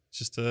 guys. It's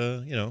just,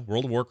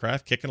 World of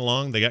Warcraft kicking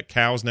along. They got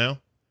cows now.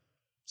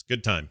 It's a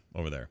good time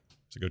over there.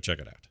 So go check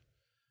it out.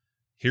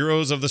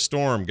 Heroes of the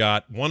Storm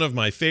got one of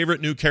my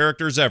favorite new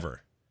characters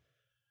ever.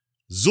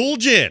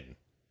 Zul'jin.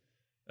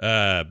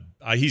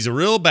 He's a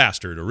real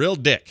bastard, a real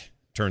dick,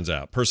 turns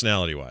out,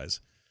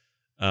 personality-wise.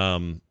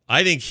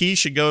 I think he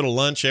should go to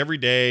lunch every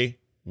day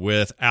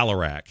with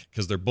Alarak,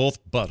 because they're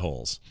both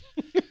buttholes.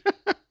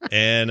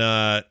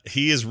 And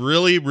he is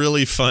really,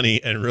 really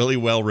funny and really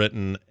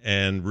well-written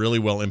and really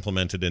well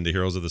implemented into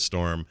Heroes of the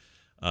Storm.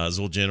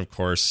 Zul'jin, of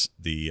course,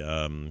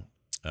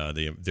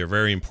 their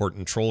very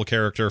important troll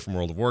character from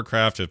World of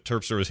Warcraft. If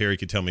Terpster was here, he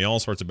could tell me all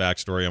sorts of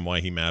backstory on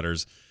why he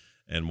matters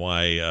and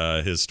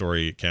why his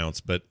story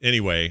counts. But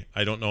anyway,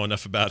 I don't know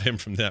enough about him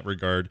from that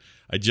regard.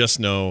 I just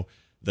know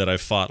that I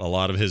fought a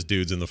lot of his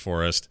dudes in the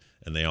forest,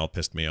 and they all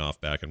pissed me off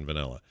back in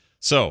vanilla.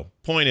 So,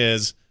 point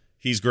is,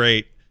 he's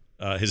great.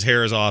 His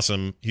hair is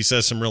awesome. He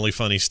says some really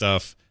funny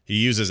stuff. He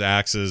uses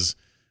axes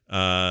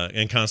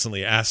and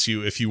constantly asks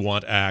you if you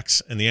want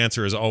axe, and the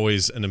answer is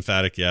always an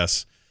emphatic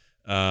yes.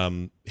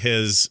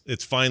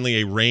 It's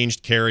finally a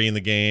ranged carry in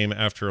the game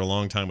after a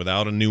long time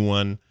without a new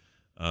one.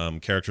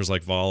 Characters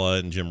like Vala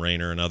and Jim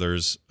Raynor and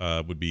others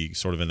would be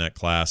sort of in that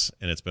class,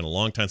 and it's been a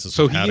long time since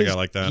we've had a guy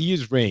like that. He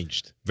is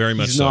ranged. Very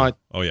much He's so. Not...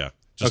 Oh, yeah.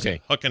 Just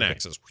hooking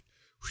axes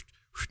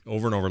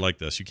over and over like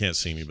this. You can't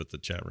see me, but the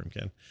chat room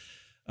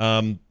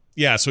can.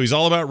 Yeah, so he's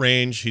all about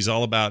range. He's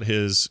all about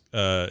his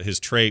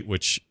trait,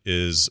 which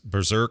is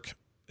Berserk.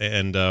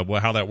 And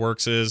how that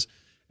works is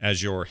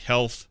as your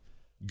health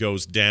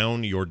goes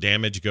down, your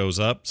damage goes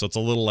up. So it's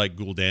a little like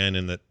Gul'dan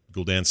in that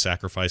Gul'dan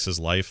sacrifices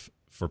life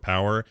for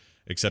power,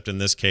 except in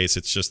this case,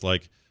 it's just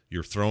like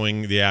you're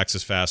throwing the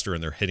axes faster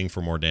and they're hitting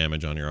for more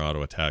damage on your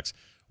auto attacks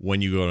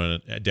when you go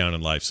down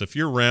in life. So if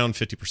you're around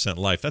 50%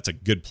 life, that's a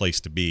good place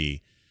to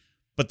be.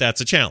 But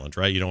that's a challenge,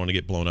 right? You don't want to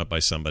get blown up by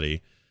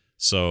somebody.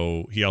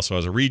 So he also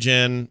has a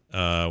regen,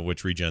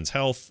 which regens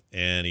health,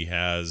 and he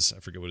has, I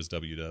forget what his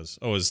W does.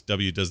 Oh, his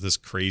W does this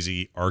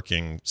crazy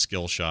arcing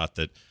skill shot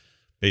that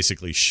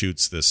basically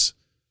shoots this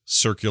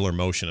circular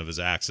motion of his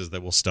axes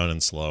that will stun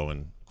and slow,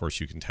 and of course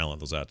you can talent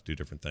those out to do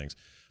different things.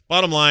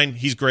 Bottom line,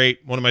 he's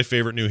great. One of my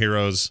favorite new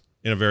heroes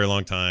in a very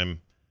long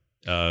time.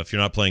 If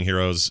you're not playing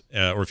heroes,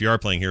 or if you are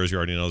playing heroes, you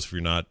already know this. If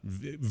you're not,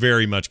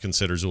 very much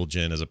consider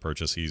Zul'jin as a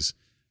purchase. He's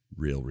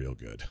real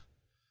good.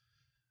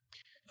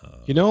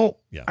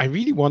 Yeah. I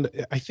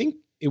think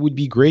it would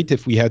be great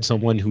if we had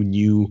someone who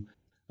knew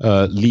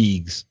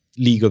League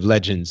of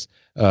Legends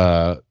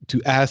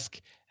to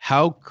ask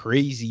how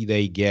crazy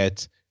they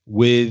get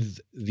with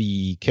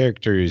the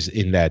characters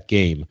in that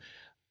game.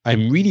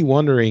 I'm really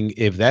wondering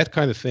if that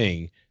kind of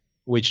thing,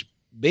 which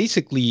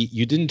basically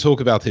you didn't talk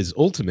about his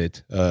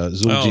ultimate,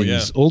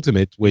 Zul'jin's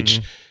ultimate,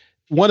 which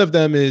one of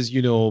them is,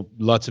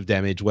 lots of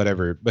damage,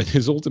 whatever, but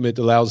his ultimate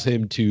allows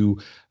him to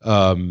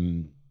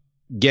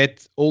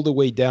get all the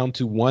way down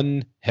to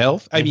 1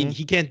 health. I mean,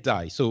 he can't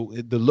die. So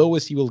the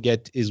lowest he will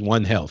get is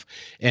 1 health.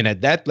 And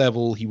at that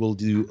level, he will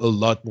do a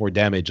lot more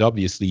damage,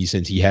 obviously,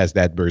 since he has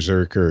that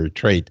berserker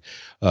trait.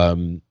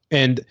 And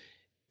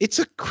it's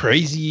a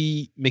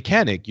crazy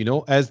mechanic,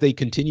 as they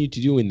continue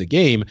to do in the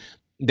game.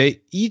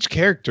 Each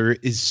character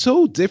is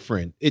so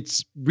different.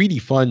 It's really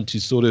fun to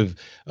sort of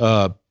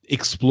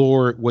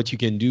explore what you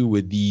can do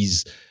with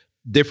these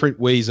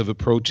different ways of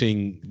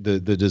approaching the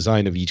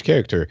design of each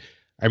character.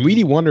 I'm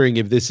really wondering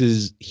if this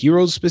is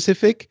Heroes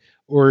specific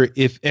or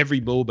if every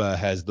MOBA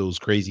has those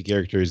crazy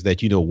characters that,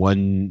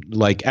 one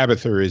like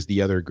Abathur is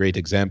the other great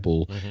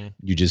example.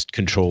 You just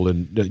control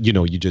and,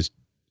 you just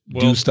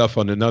do stuff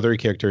on another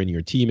character in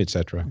your team,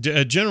 etc.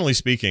 Generally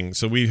speaking,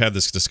 so we had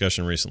this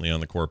discussion recently on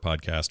the Core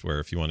podcast where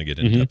if you want to get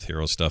in-depth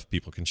hero stuff,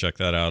 people can check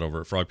that out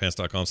over at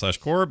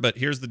frogpants.com/core. But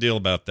here's the deal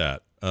about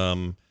that.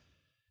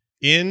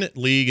 In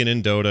League and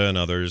in Dota and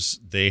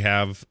others, they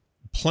have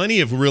plenty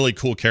of really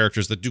cool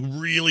characters that do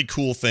really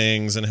cool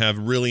things and have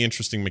really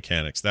interesting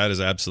mechanics. That is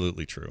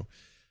absolutely true.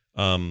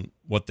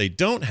 What they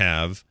don't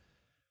have,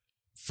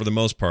 for the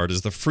most part,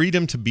 is the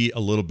freedom to be a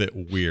little bit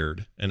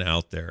weird and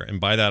out there. And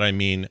by that, I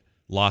mean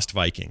Lost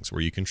Vikings, where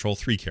you control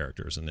 3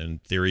 characters and in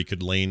theory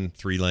could lane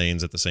 3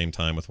 lanes at the same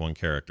time with 1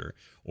 character.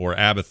 Or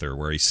Abathur,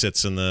 where he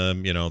sits in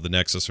the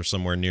Nexus or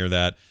somewhere near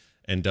that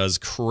and does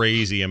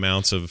crazy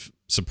amounts of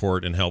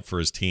support and help for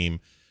his team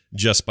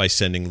just by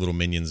sending little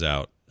minions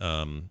out.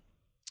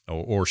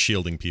 Or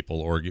shielding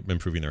people, or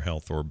improving their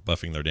health, or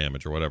buffing their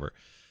damage, or whatever.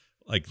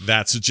 Like,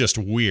 that's just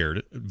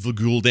weird.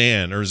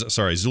 Gul'dan,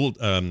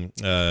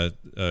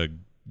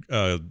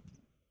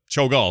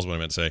 Cho'Gall is what I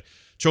meant to say.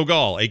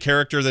 Cho'Gall, a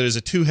character that is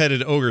a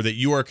 2-headed ogre that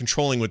you are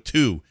controlling with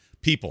 2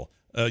 people.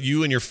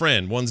 You and your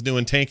friend. One's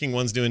doing tanking,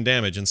 one's doing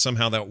damage, and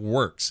somehow that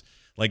works.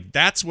 Like,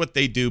 that's what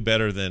they do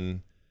better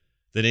than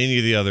any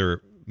of the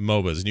other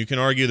MOBAs. And you can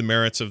argue the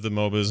merits of the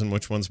MOBAs and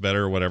which one's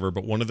better or whatever,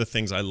 but one of the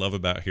things I love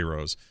about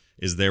Heroes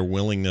is their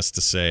willingness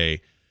to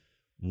say,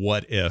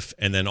 what if,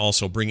 and then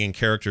also bring in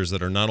characters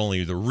that are not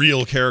only the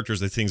real characters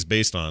the thing's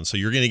based on. So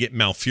you're going to get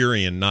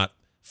Malfurion, not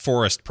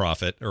Forest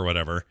Prophet or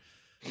whatever.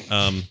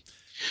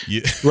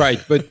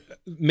 Right, but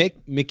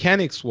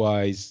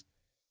mechanics-wise,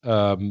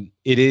 they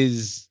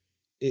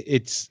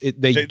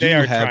do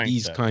have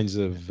these kinds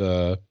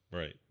of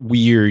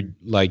weird,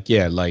 like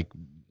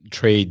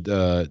trade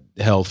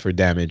health for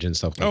damage and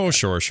stuff like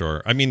that.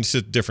 Sure. I mean,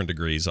 to different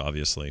degrees,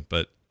 obviously,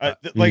 but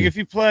if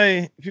you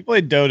play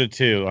Dota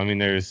 2, I mean,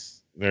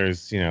 there's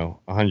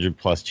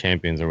 100+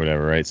 champions or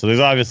whatever, right? So there's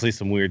obviously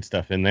some weird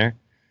stuff in there,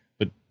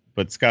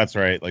 but Scott's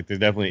right. Like, there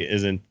definitely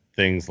isn't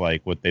things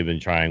like what they've been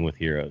trying with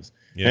Heroes.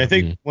 Yeah. And I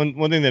think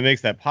one thing that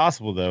makes that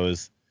possible though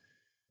is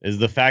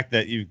the fact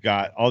that you've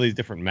got all these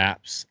different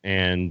maps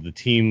and the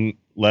team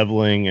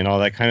leveling and all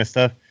that kind of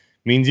stuff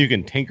means you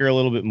can tinker a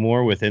little bit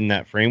more within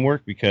that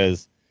framework,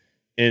 because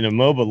in a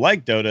MOBA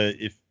like Dota,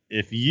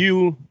 if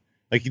you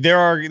like, there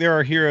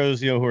are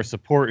heroes, who are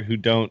support who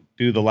don't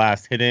do the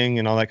last hitting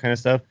and all that kind of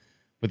stuff,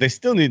 but they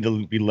still need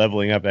to be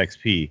leveling up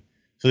XP.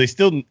 So they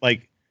still,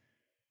 like,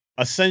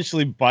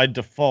 essentially by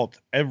default,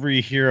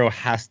 every hero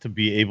has to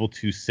be able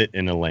to sit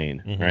in a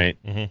lane, right?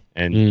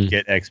 And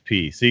get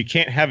XP. So you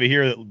can't have a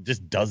hero that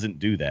just doesn't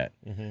do that.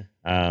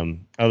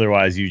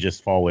 Otherwise, you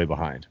just fall way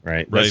behind,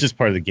 right? That's just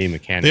part of the game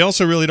mechanic. They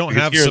also really don't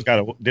have heroes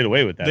did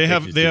away with that.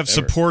 They have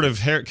supportive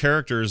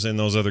characters in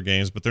those other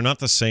games, but they're not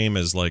the same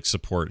as like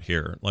support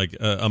here. Like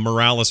a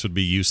Morales would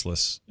be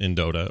useless in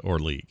Dota or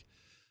League.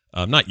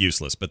 Not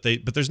useless, but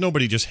there's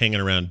nobody just hanging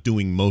around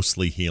doing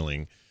mostly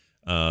healing.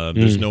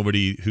 There's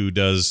nobody who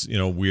does,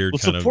 weird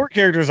kind of support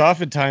characters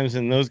oftentimes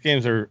in those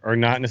games are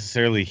not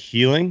necessarily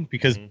healing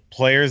because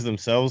players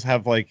themselves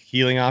have like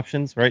healing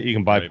options, right? You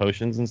can buy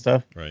potions and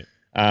stuff. Right.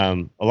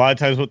 A lot of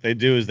times what they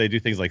do is they do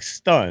things like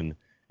stun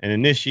and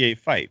initiate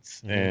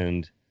fights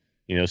and,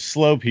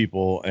 slow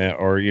people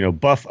or,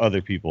 buff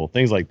other people,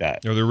 things like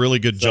that. Or they're really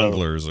good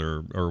junglers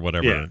or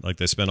whatever. Yeah. Like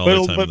they spend all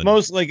their time. But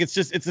most like it's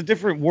a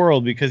different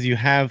world because you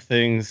have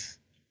things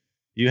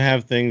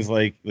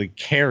like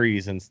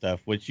carries and stuff,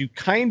 which you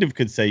kind of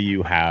could say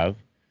you have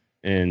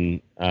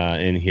in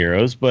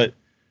Heroes, but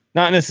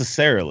not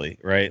necessarily,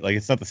 right? Like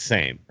it's not the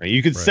same, right?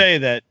 You could say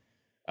that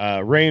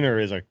Raynor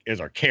is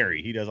our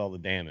carry; he does all the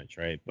damage,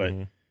 right? But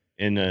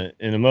in a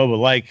MOBA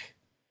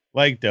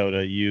like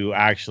Dota, you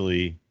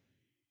actually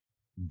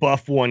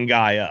buff one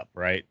guy up,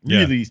 right?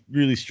 Yeah. Really,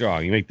 really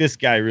strong. You make this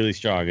guy really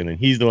strong, and then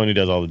he's the one who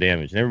does all the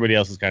damage, and everybody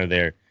else is kind of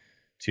there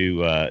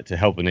to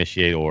help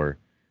initiate or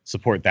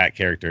support that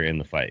character in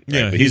the fight. Right?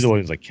 Yeah, but he's the one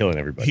who's like killing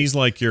everybody. He's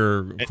like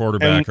your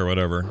quarterback or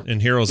whatever.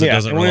 In Heroes, it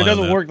doesn't. And when rely it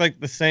doesn't on that. work like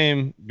the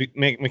same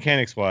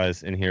mechanics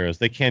wise in Heroes,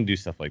 they can do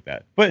stuff like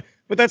that. But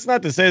that's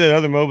not to say that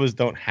other MOBAs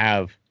don't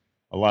have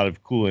a lot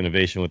of cool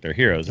innovation with their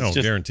heroes. It's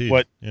just guaranteed.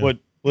 What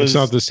it's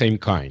not the same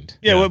kind.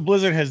 Yeah, what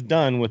Blizzard has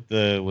done with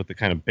the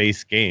kind of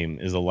base game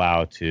is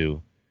allow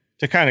to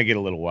kind of get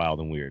a little wild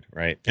and weird,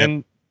 right? Yep.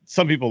 And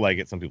some people like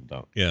it, some people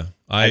don't. Yeah,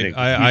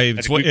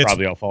 it's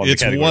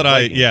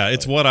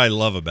what I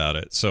love about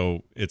it.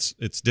 So it's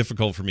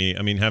difficult for me.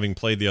 I mean, having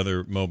played the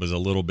other MOBAs a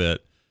little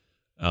bit,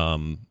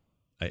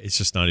 it's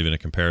just not even a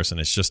comparison.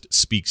 It just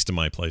speaks to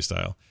my play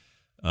style.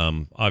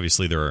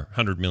 Obviously, there are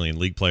 100 million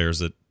League players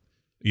that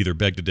either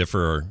beg to differ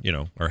or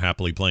are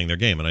happily playing their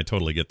game, and I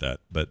totally get that.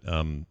 But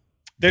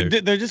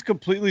they're just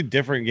completely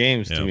different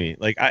games to me.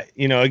 Like I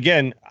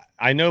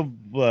know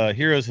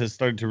Heroes has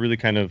started to really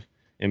kind of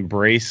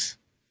embrace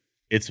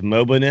its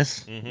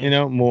MOBA-ness,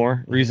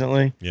 more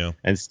recently. Yeah.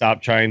 And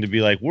stop trying to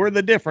be like, we're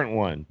the different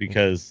one,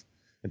 because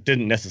it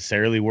didn't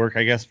necessarily work,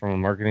 I guess, from a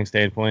marketing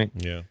standpoint.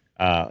 Yeah.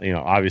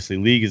 Obviously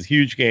League is a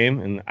huge game,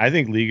 and I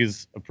think League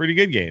is a pretty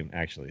good game,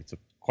 actually. It's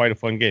quite a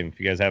fun game. If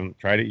you guys haven't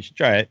tried it, you should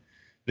try it.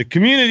 The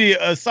community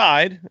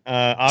aside,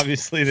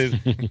 obviously there's,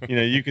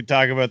 you could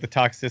talk about the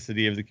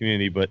toxicity of the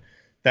community, but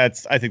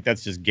I think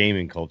that's just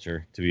gaming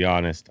culture, to be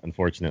honest,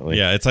 unfortunately.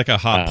 Yeah, it's like a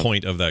hot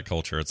point of that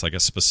culture. It's like a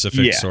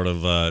specific sort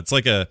of, it's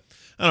like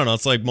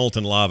it's like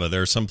molten lava.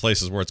 There are some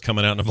places where it's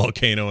coming out in a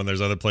volcano, and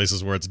there's other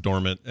places where it's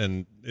dormant,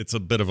 and it's a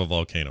bit of a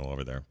volcano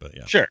over there. But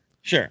yeah,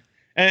 sure.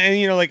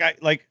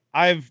 And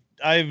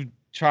I've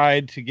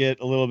tried to get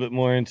a little bit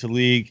more into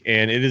League,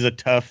 and it is a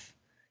tough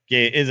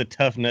game. It is a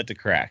tough nut to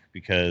crack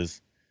because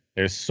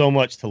there's so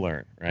much to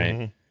learn,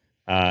 right?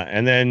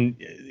 And then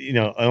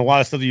a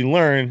lot of stuff that you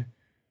learn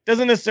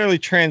doesn't necessarily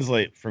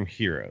translate from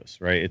Heroes,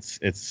 right?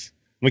 It's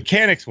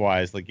mechanics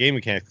wise, like game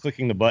mechanics,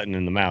 clicking the button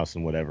and the mouse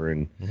and whatever,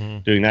 and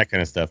doing that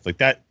kind of stuff, like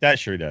that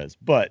sure does.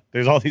 But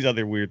there's all these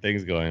other weird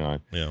things going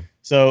on. Yeah.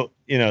 So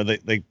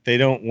they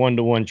don't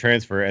 1-to-1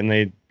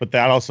 transfer, but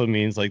that also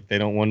means like they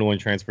don't 1-to-1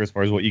 transfer as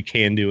far as what you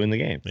can do in the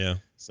game. Yeah.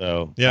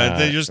 So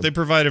they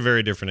provide a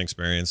very different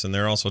experience, and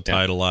they're also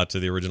tied a lot to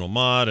the original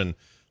mod, and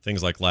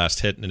things like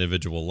last hit and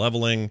individual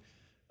leveling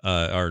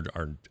are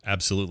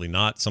absolutely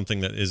not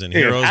something that is in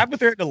Heroes.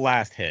 Abathur the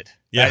last hit.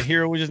 Yeah. That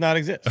hero would just not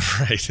exist.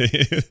 Right.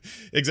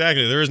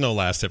 Exactly. There is no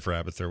last hit for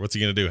Abathur. What's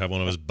he going to do? Have one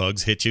of his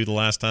bugs hit you the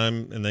last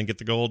time and then get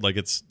the gold? Like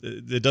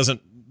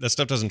that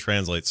stuff doesn't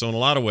translate. So in a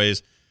lot of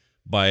ways,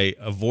 by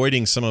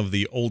avoiding some of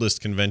the oldest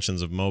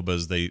conventions of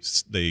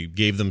MOBAs, they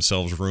gave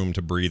themselves room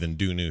to breathe and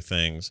do new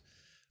things.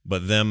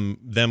 But them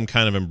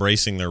kind of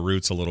embracing their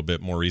roots a little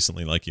bit more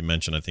recently, like you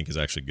mentioned, I think is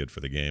actually good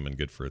for the game and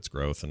good for its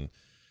growth. And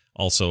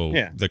also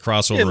the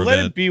crossover event. Let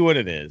it be what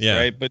it is,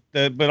 right?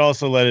 But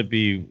also let it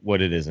be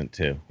what it isn't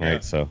too, right? Yeah.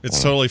 So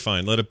it's totally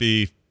fine. Let it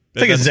be.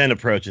 Take a Zen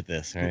approach at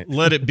this, right?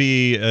 Let it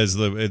be, as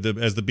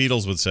the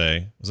Beatles would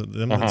say. Was it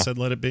them that said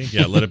 "Let it be"?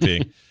 Yeah, let it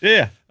be.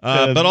 Yeah.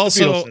 But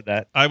also, said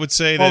that. I would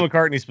say Paul that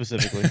McCartney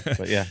specifically.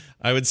 But yeah,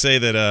 I would say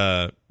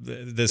that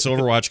this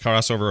Overwatch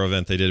crossover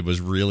event they did was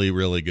really,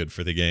 really good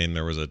for the game.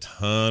 There was a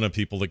ton of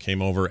people that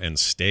came over and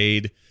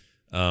stayed.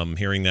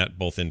 Hearing that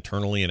both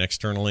internally and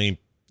externally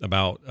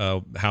about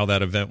how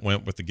that event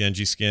went with the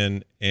Genji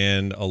skin,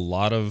 and a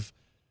lot of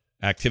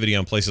activity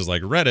on places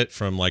like Reddit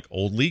from like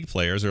old League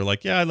players. They're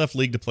like, yeah, I left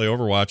League to play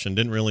Overwatch and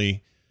didn't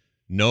really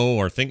know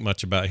or think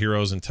much about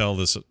Heroes until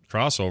this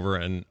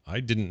crossover, and I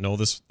didn't know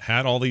this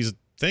had all these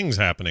things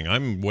happening.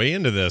 I'm way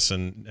into this,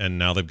 and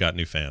now they've got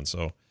new fans.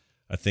 So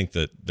I think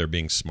that they're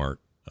being smart,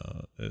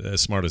 as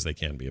smart as they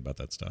can be about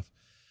that stuff.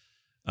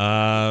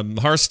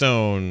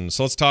 Hearthstone.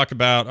 So let's talk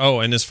about,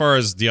 and as far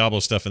as Diablo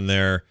stuff in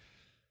there,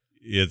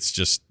 it's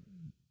just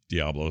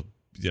Diablo,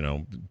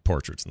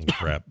 portraits and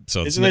crap.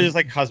 So isn't it just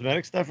like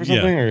cosmetic stuff or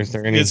something, or is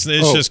there any? It's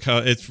just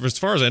as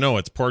far as I know,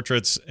 it's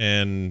portraits,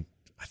 and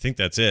I think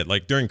that's it.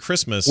 Like during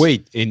Christmas.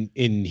 Wait,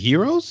 in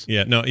Heroes?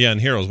 Yeah, no, yeah, in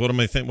Heroes. What am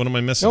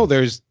I missing? No,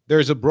 there's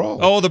a brawl.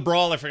 Oh, the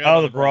brawl! I forgot.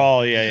 Oh, the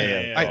brawl.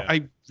 Yeah.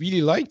 I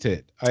really liked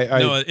it.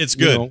 No, it's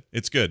good.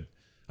 It's good.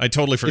 I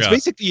totally forgot.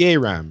 It's basically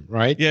ARAM,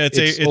 right? Yeah,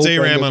 it's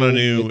ARAM on a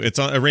new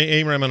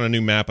ARAM on a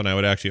new map, and I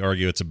would actually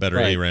argue it's a better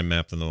ARAM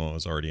map than the one that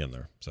was already in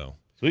there. So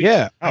Sweet.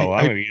 Yeah. Oh,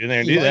 I'm gonna get in there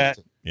and do that.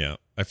 Yeah,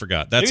 I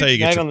forgot. That's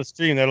Maybe how you get on the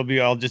stream.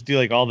 I'll just do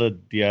like all the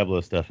Diablo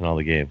stuff in all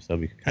the games.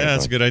 That'll be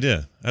that's a good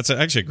idea. That's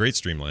actually a great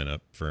stream lineup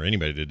for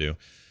anybody to do.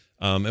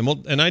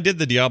 And I did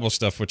the Diablo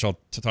stuff, which I'll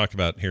talk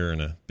about here in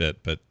a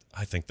bit, but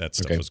I think that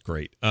stuff was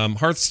great.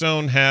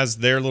 Hearthstone has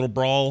their little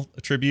brawl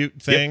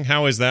tribute thing. Yep.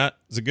 How is that?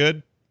 Is it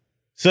good?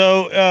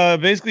 So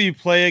basically, you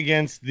play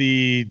against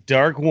the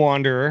Dark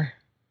Wanderer,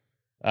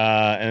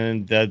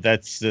 and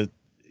that's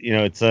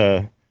it's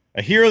a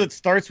hero that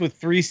starts with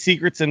 3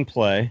 secrets in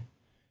play.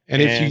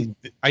 And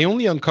I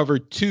only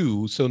uncovered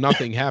 2, so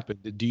nothing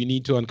happened. Do you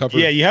need to uncover?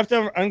 Yeah, you have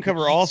to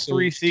uncover all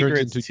 3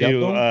 secrets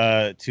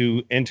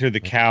to enter the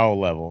cow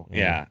level.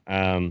 Yeah.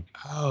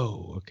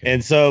 Okay.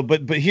 And so,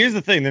 but here's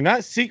the thing: they're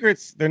not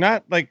secrets. They're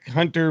not like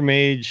hunter,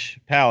 mage,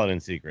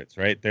 paladin secrets,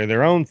 right? They're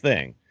their own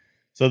thing.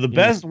 So the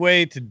best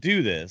way to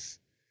do this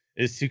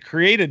is to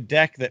create a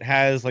deck that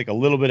has like a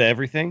little bit of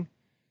everything.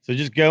 So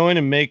just go in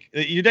and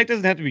your deck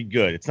doesn't have to be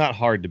good. It's not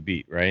hard to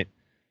beat, right?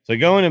 So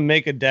go in and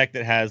make a deck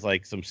that has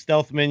like some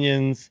stealth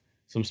minions,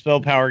 some spell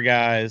power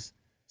guys,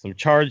 some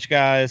charge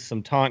guys,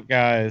 some taunt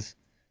guys.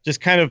 Just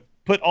kind of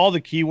put all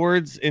the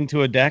keywords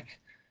into a deck.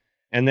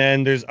 And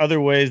then there's other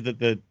ways that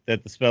the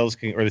spells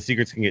or the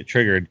secrets can get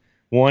triggered.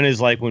 One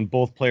is like when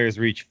both players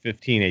reach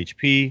 15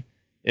 HP,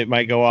 it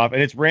might go off,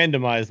 and it's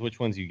randomized which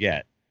ones you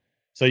get.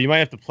 So you might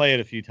have to play it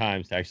a few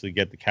times to actually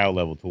get the cow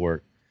level to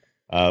work.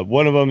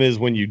 One of them is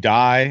when you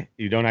die,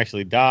 you don't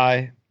actually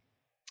die.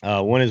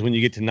 One is when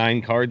you get to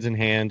 9 cards in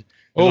hand.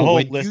 When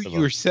you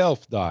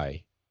yourself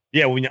die.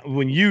 Yeah,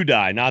 when you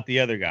die, not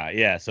the other guy.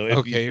 Yeah, so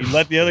if you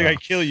let the other guy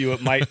kill you,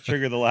 it might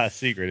trigger the last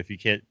secret if you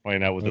can't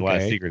find out what the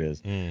last secret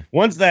is.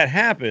 Once that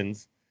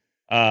happens,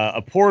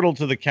 a portal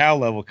to the cow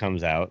level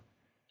comes out,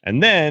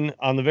 and then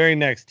on the very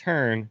next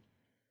turn,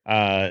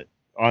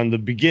 on the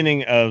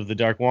beginning of the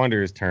Dark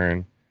Wanderer's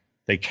turn,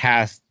 they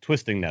cast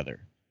Twisting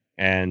Nether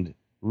and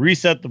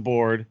reset the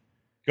board,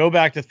 go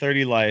back to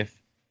 30 life,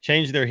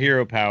 change their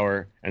hero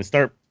power, and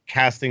start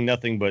casting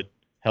nothing but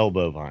hell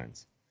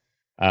bovines.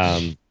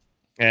 And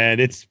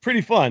it's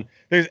pretty fun.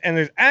 There's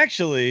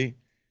actually,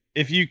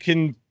 if you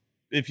can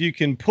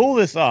pull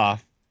this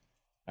off,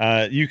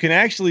 you can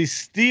actually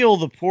steal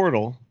the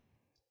portal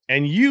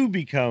and you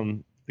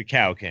become the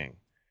Cow King.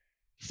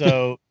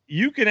 So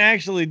you can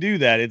actually do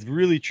that. It's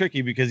really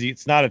tricky because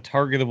it's not a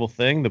targetable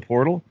thing, the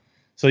portal.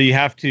 So you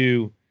have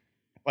to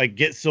like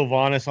get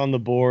Sylvanas on the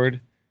board,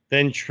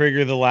 then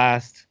trigger the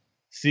last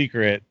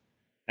secret,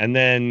 and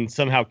then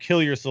somehow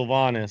kill your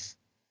Sylvanas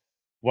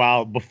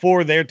while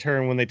before their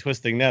turn when they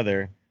Twisting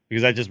Nether,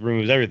 because that just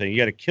removes everything. You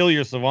got to kill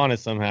your Sylvanas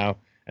somehow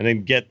and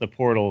then get the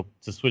portal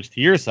to switch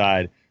to your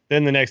side.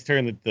 Then the next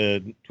turn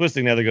the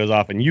Twisting Nether goes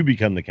off and you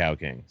become the Cow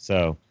King.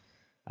 So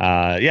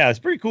it's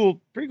pretty cool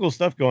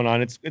stuff going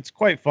on. It's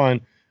quite fun.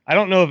 I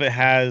don't know if it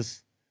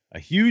has a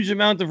huge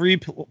amount of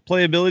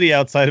replayability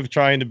outside of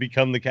trying to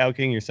become the Cow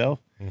King yourself.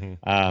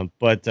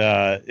 But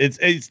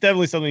it's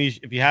definitely something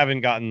if you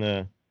haven't gotten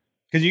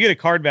because you get a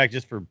card back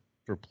just for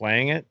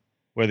playing it,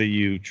 whether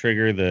you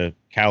trigger the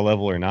cow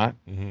level or not.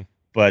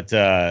 But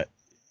and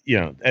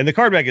the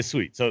card back is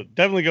sweet. So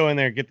definitely go in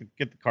there, get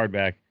the card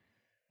back.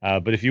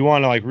 But if you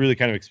want to like really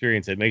kind of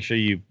experience it, make sure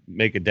you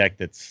make a deck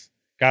that's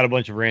got a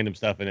bunch of random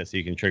stuff in it so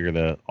you can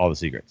trigger all the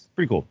secrets.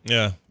 Pretty cool.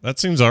 Yeah, that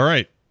seems all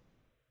right.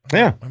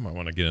 Yeah, I might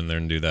want to get in there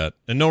and do that.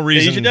 And no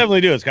reason. You should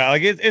definitely do it, Scott.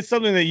 Like it's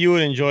something that you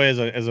would enjoy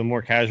as a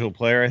more casual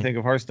player, I think,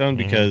 of Hearthstone,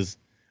 because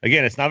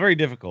again, it's not very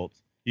difficult.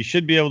 You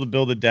should be able to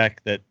build a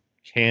deck that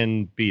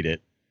can beat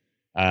it.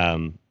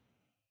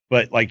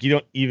 But like you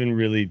don't even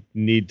really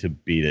need to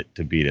beat it.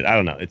 I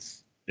don't know.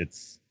 It's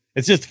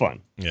just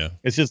fun. Yeah.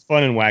 It's just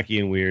fun and wacky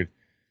and weird.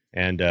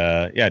 And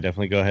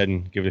definitely go ahead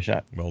and give it a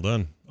shot. Well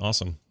done.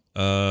 Awesome.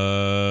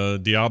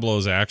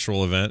 Diablo's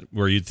actual event,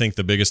 where you'd think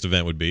the biggest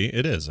event would be,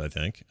 it is, I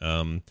think.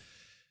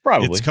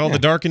 Probably. It's called the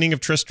Darkening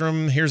of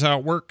Tristram. Here's how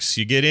it works.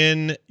 You get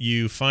in,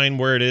 you find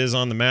where it is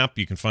on the map.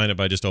 You can find it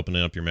by just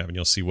opening up your map, and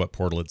you'll see what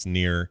portal it's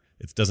near.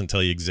 It doesn't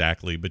tell you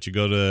exactly, but you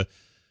go to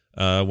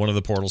one of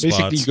the portal spots.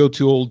 Basically, you go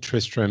to Old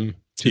Tristram,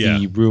 to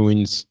the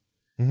ruins.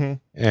 And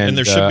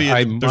there should be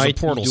there's a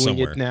portal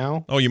somewhere. It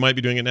now. Oh, you might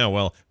be doing it now.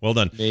 Well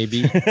done.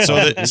 Maybe.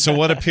 So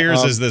what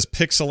appears is this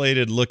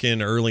pixelated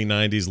looking, early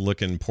 90s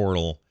looking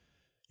portal.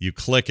 You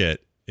click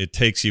it, it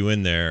takes you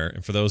in there.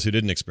 And for those who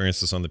didn't experience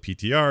this on the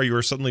PTR, you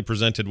are suddenly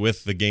presented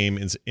with the game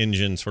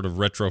engine sort of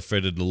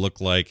retrofitted to look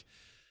like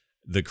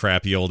the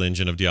crappy old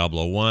engine of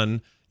Diablo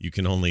 1. You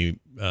can only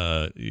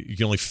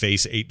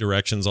face 8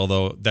 directions,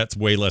 although that's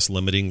way less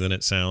limiting than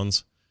it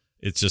sounds.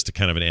 It's just a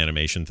kind of an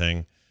animation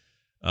thing.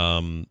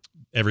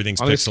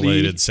 Everything's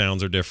pixelated,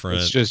 sounds are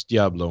different. It's just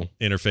Diablo.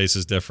 Interface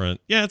is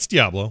different. Yeah, it's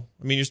Diablo.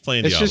 I mean, you're just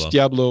playing Diablo. It's just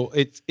Diablo.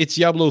 It's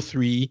Diablo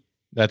 3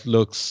 that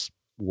looks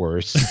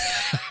worse.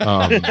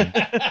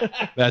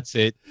 That's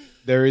it.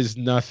 There is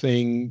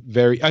nothing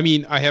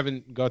I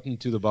haven't gotten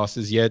to the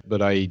bosses yet,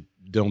 but I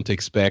don't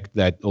expect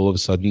that all of a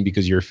sudden,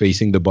 because you're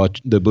facing the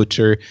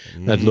butcher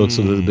that looks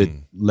a little bit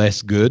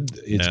less good,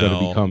 it's going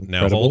to become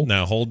incredible.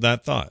 Now hold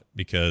that thought,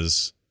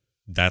 because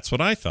that's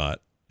what I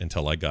thought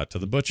until I got to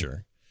the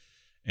butcher.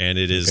 And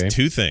it is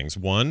two things.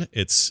 One,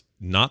 it's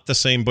not the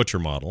same butcher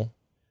model.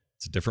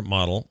 It's a different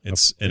model.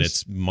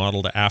 It's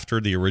modeled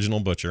after the original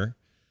butcher.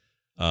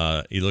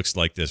 He looks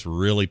like this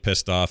really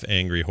pissed off,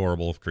 angry,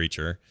 horrible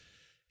creature.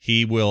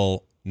 He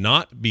will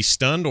not be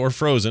stunned or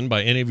frozen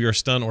by any of your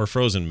stun or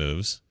frozen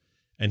moves.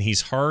 And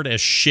he's hard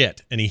as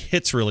shit. And he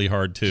hits really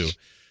hard too.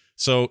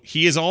 So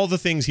he is all the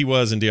things he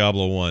was in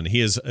Diablo 1. He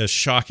is a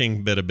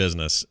shocking bit of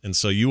business. And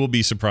so you will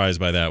be surprised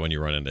by that when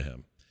you run into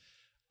him.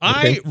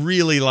 I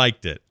really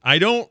liked it. I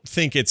don't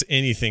think it's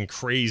anything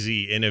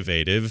crazy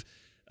innovative.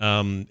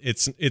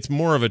 It's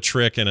more of a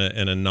trick and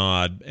a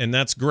nod, and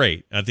that's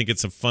great. I think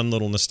it's a fun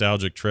little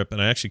nostalgic trip,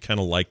 and I actually kind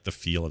of liked the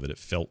feel of it. It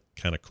felt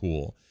kind of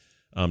cool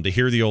to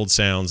hear the old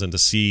sounds and to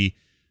see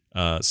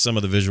some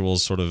of the visuals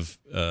sort of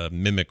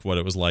mimic what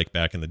it was like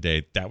back in the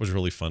day. That was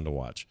really fun to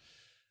watch.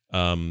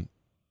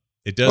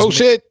 It does. Oh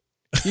shit!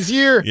 He's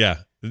here. Yeah.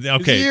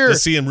 Okay.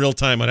 Let's see in real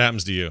time what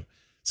happens to you.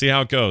 See how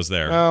it goes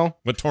there. Well,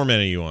 what torment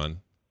are you on?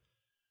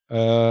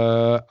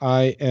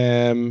 I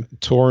am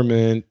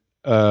Torment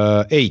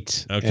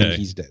 8, and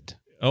he's dead.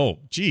 Oh,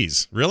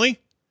 geez. Really?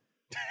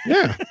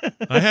 Yeah.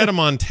 I had him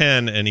on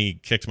 10, and he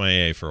kicked my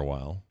A for a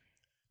while.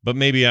 But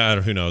maybe,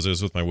 who knows, it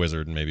was with my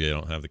wizard, and maybe I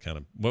don't have the kind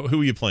of...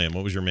 who are you playing?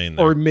 What was your main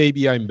there? Or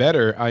maybe I'm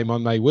better. I'm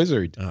on my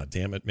wizard. Oh,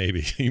 damn it,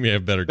 maybe. You may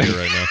have better gear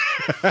right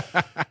now.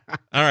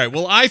 All right,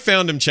 well, I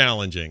found him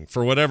challenging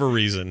for whatever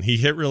reason. He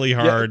hit really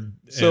hard,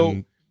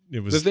 and it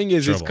was the thing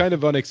is, trouble. It's kind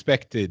of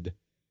unexpected.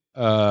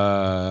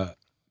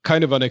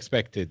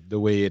 The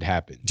way it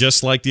happened.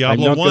 Just like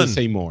Diablo 1. I'm not going to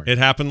say more. It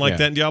happened like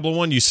that in Diablo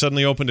 1. You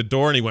suddenly opened a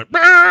door and he went,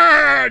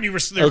 "Bah!" And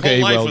their whole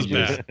life was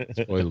bad.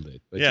 Spoiled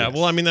it. Yeah,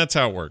 well, I mean, that's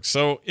how it works.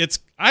 So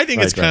I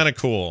think it's kind of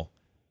cool.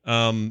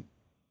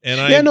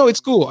 It's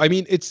cool. I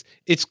mean, it's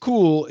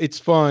cool. It's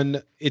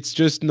fun. It's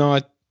just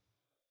not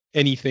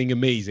anything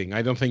amazing.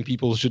 I don't think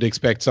people should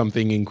expect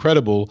something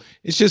incredible.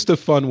 It's just a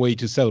fun way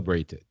to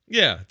celebrate it.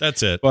 Yeah,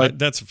 that's it. But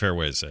that's a fair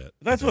way to say it.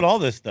 That's what all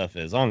this stuff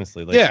is,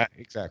 honestly. Like, yeah,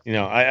 exactly. You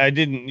know, I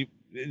didn't,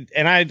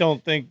 and I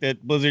don't think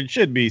that Blizzard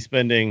should be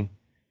spending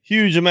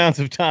huge amounts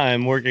of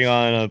time working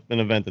on an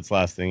event that's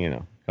lasting,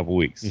 a couple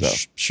weeks. So.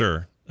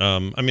 Sure. I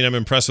mean, I'm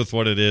impressed with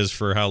what it is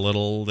for how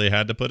little they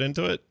had to put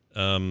into it.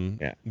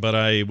 But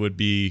I would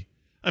be,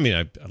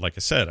 like I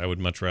said, I would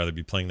much rather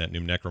be playing that new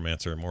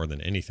Necromancer more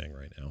than anything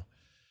right now.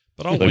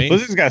 But I'll wait.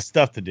 Blizzard's got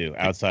stuff to do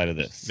outside of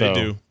this.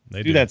 So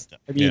They do that stuff.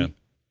 I mean,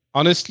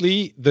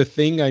 honestly, the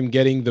thing I'm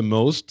getting the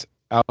most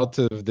out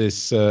of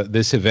this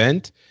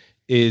event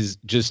is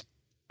just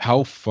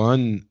how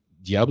fun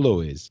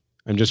Diablo is.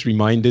 I'm just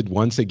reminded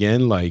once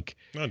again,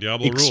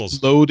 Diablo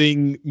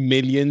exploding rules.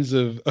 Millions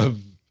of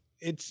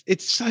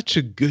it's such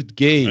a good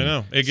game. I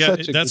know.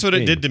 That's what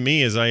it did to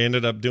me. Is I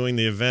ended up doing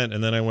the event,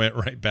 and then I went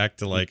right back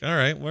to all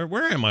right,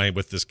 where am I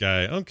with this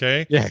guy?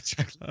 Okay, yeah,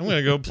 exactly. I'm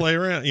gonna go play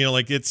around.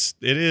 It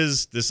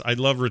is this. I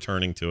love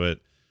returning to it.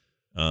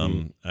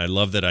 I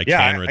love that I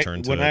can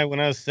return to it. When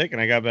I was sick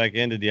and I got back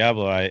into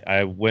Diablo,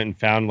 I went and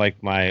found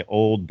my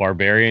old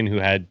barbarian who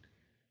had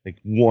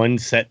one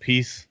set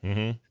piece.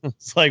 Mm-hmm.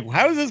 It's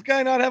how does this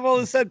guy not have all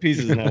the set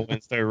pieces? And I went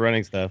and started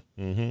running stuff,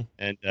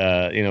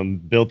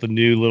 and built a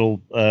new little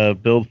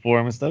build for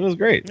him and stuff. It was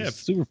great. Yeah, it was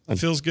super fun. It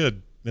feels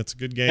good. It's a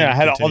good game. Yeah, I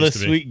had all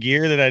this sweet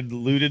gear that I'd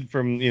looted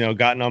from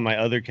gotten on my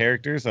other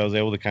characters. So I was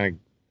able to kind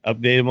of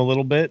update him a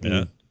little bit.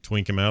 Yeah,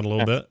 twink him out a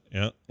little bit.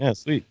 Yeah,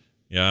 sweet.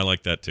 Yeah, I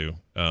like that too.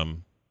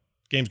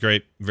 Game's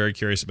great. Very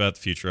curious about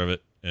the future of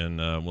it. And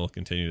we'll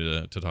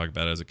continue to talk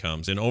about it as it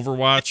comes. In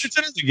Overwatch, it's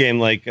another game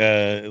like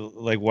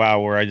WoW,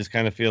 where I just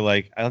kind of feel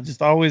like I'll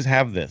just always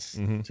have this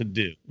to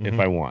do if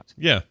I want.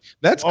 Yeah,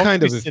 that's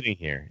kind of sitting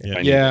here.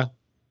 Yeah,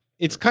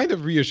 it's kind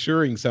of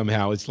reassuring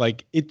somehow. It's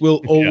like it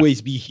will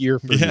always be here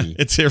for me.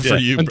 It's here for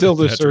you until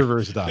the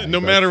servers die.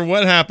 No matter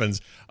what happens,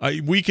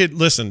 we could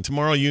listen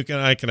tomorrow. You and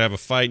I could have a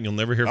fight, and you'll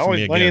never hear from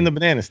me again. Money in the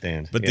banana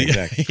stand. But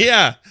exactly.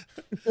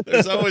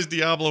 There's always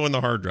Diablo in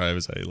the hard drive.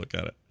 Is how you look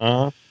at it.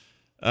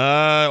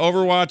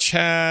 Overwatch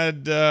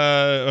had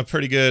a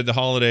pretty good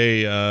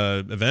holiday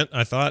event,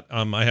 I thought.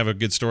 I have a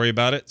good story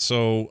about it.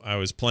 So I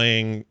was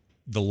playing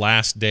the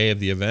last day of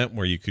the event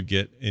where you could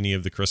get any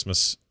of the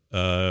Christmas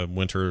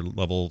winter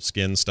level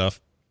skin stuff,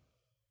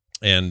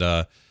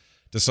 and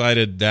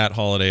decided that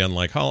holiday,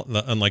 unlike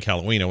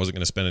Halloween, I wasn't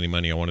going to spend any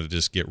money. I wanted to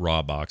just get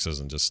raw boxes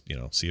and just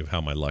see how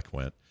my luck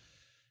went.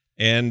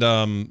 And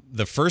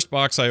the first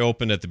box I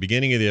opened at the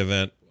beginning of the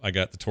event, I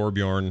got the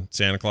Torbjorn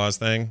Santa Claus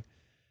thing.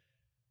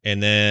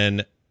 And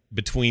then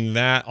between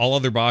that, all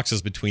other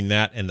boxes between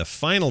that and the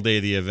final day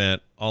of the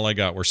event, all I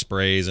got were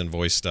sprays and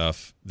voice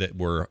stuff that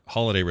were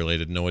holiday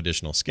related. No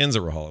additional skins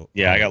that were holiday.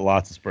 Yeah, I got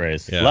lots of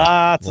sprays. Yeah,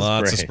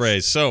 lots of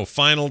sprays. So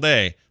final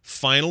day,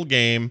 final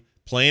game,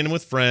 playing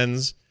with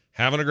friends,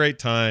 having a great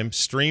time,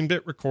 streamed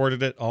it,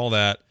 recorded it, all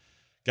that.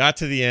 Got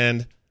to the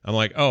end. I'm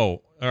like,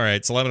 oh, all right,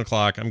 it's 11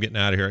 o'clock. I'm getting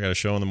out of here. I got a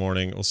show in the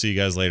morning. We'll see you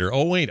guys later.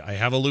 Oh, wait, I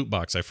have a loot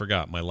box. I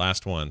forgot my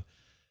last one.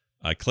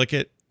 I click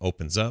it,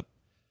 opens up.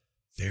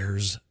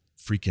 There's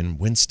freaking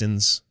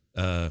Winston's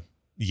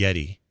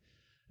Yeti.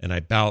 And I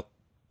about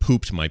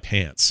pooped my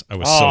pants. I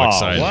was so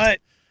excited.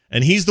 What?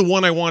 And he's the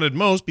one I wanted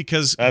most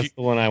because that's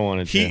the one I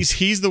wanted.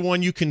 He's the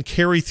one you can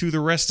carry through the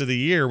rest of the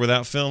year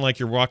without feeling like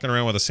you're walking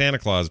around with a Santa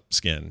Claus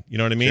skin. You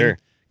know what I mean? Sure.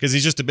 Because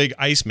he's just a big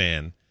ice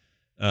man.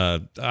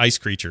 Ice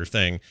creature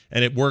thing,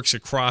 and it works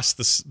across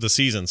the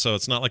season, so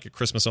it's not like a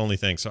Christmas only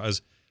thing. So I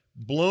was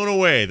blown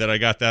away that I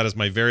got that as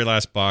my very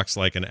last box,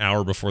 like an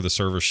hour before the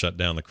servers shut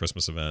down the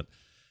Christmas event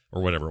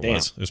or whatever it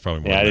was. It was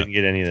probably more. Yeah, than I didn't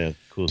get any of the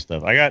cool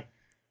stuff. I got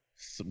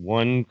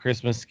one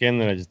Christmas skin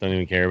that I just don't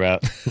even care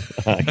about.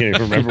 I can't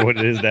even remember what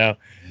it is now.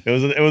 It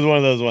was one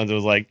of those ones that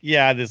was like,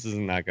 yeah, this is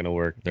not going to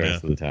work the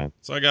rest of the time.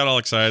 So I got all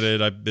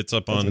excited. It's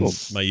up on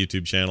my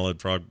YouTube channel at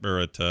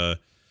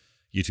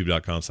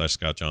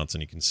youtube.com/Scott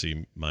Johnson. You can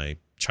see my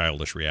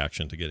childish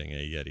reaction to getting a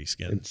Yeti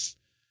skin. It's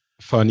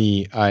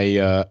funny.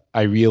 I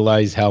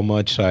realize how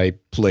much I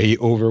play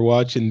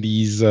Overwatch in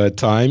these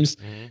times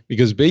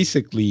because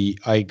basically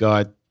I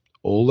got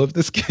all of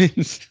the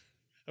skins.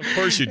 Of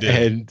course you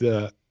did.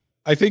 And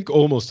I think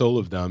almost all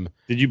of them.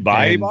 Did you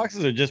buy any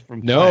boxes or just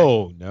from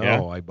No,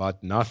 I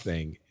bought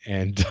nothing.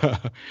 And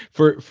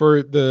for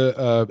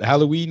the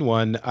Halloween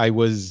one, I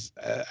was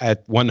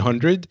at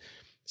 100.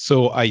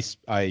 So I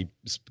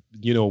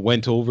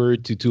went over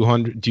to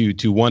 200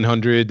 to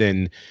 100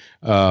 and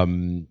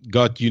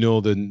got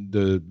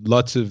the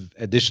lots of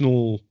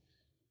additional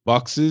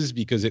boxes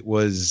because it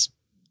was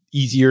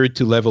easier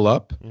to level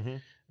up.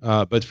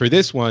 But for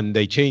this one,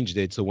 they changed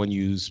it. So when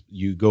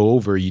you go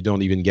over, you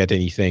don't even get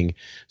anything.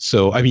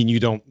 So I mean, you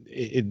don't.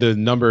 The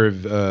number of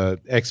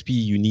XP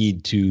you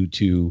need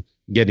to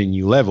get a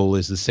new level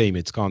is the same.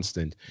 It's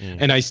constant.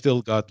 And I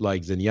still got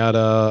like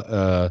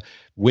Zenyatta,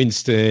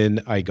 Winston.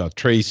 I got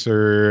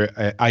Tracer.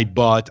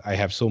 I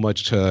have so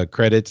much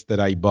credits that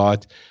I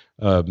bought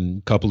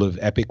a couple of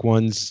epic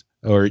ones,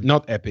 or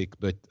not epic,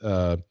 but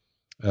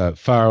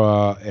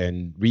Pharah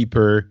and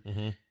Reaper.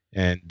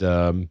 And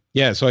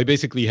so I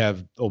basically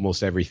have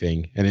almost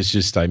everything, and it's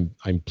just I'm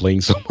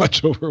playing so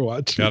much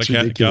Overwatch.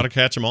 Gotta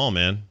catch them all,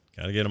 man.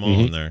 Gotta get them all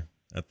in there.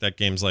 That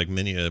game's like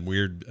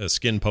weird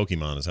skin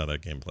Pokemon is how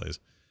that game plays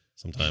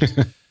sometimes.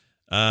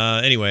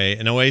 Anyway,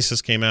 an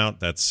Oasis came out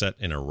that's set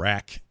in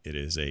Iraq. It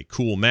is a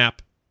cool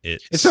map.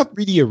 It's not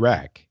really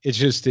Iraq. It's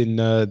just in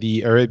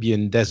the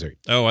Arabian desert.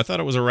 Oh, I thought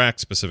it was Iraq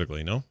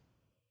specifically. No.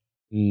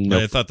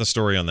 Nope. I thought the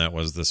story on that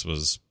was this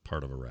was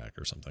part of Iraq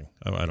or something.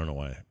 I don't know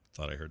why I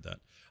thought I heard that.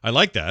 I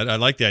like that. I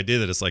like the idea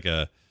that it's like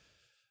a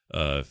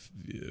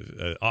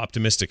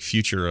optimistic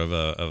future of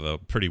a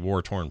pretty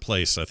war-torn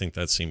place. I think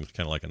that seemed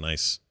kind of like a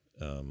nice,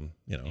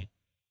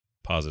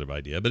 positive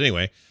idea. But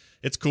anyway,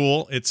 it's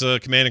cool. It's a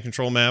command and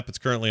control map. It's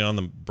currently on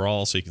the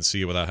Brawl, so you can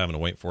see it without having to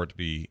wait for it to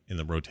be in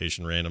the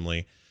rotation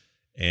randomly.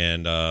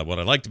 And what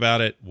I liked about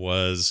it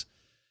was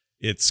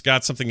it's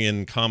got something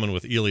in common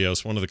with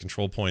Ilios. One of the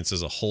control points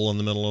is a hole in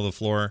the middle of the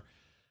floor,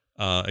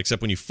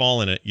 except when you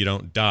fall in it, you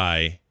don't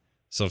die.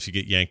 So if you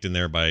get yanked in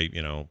there by,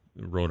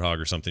 Roadhog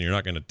or something, you're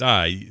not going to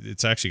die.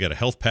 It's actually got a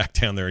health pack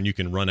down there, and you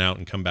can run out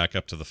and come back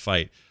up to the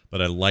fight.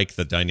 But I like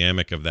the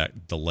dynamic of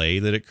that delay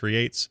that it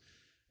creates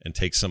and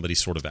takes somebody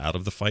sort of out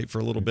of the fight for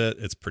a little bit.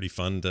 It's pretty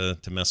fun to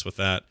mess with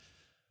that.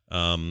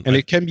 And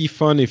it can be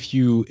fun if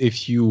you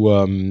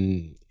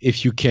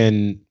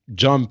can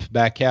jump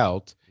back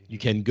out. You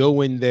can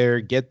go in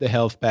there, get the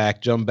health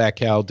back, jump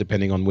back out,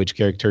 depending on which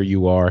character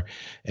you are,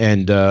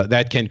 and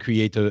that can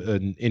create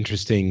an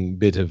interesting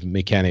bit of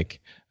mechanic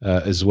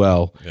as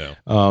well.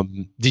 Yeah.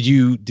 Did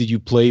you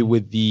play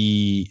with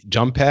the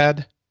jump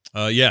pad?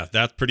 Yeah,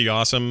 that's pretty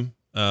awesome.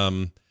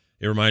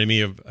 It reminded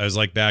me of, I was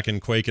like back in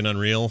Quake and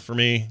Unreal for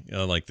me,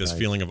 like this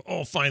feeling of,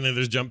 oh, finally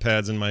there's jump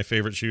pads in my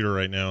favorite shooter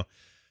right now.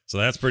 So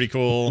that's pretty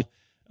cool.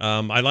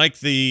 I like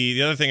the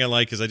other thing I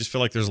like is I just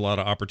feel like there's a lot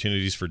of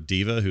opportunities for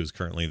D.Va, who's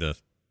currently the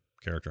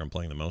character I'm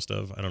playing the most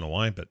of. I don't know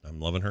why, but I'm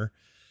loving her.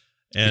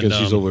 And because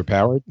she's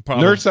overpowered.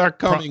 Nerfs are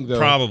coming though.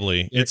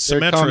 Probably.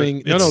 They're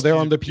coming. No, they're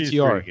on the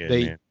PTR.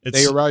 Good,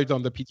 they arrived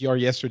on the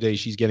PTR yesterday.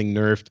 She's getting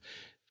nerfed,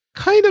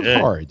 kind of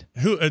hard.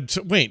 Who?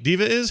 Wait,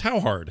 D.Va is how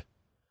hard?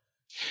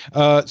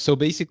 So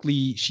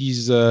basically,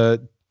 she's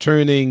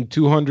turning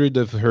 200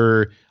 of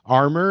her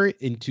armor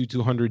into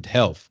 200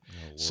 health.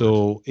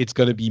 So it's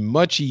going to be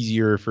much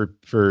easier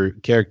for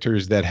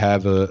characters that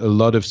have a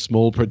lot of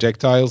small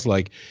projectiles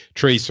like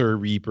Tracer,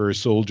 Reaper,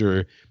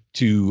 Soldier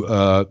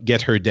to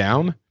get her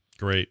down.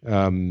 Great.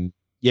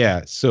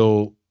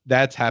 So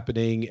that's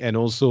happening. And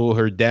also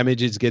her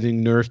damage is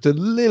getting nerfed a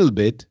little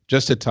bit,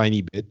 just a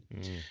tiny bit.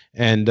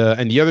 And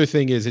the other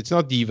thing is it's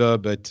not D.Va,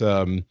 but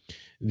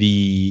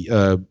the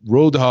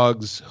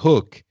Roadhog's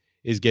hook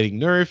is getting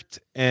nerfed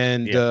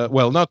and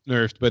not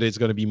nerfed, but it's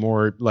going to be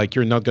more like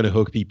you're not going to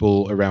hook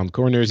people around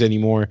corners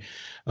anymore.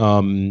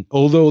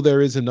 Although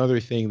there is another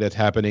thing that's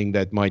happening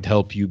that might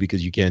help you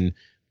because you can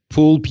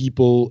pull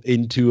people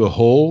into a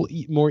hole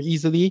more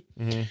easily.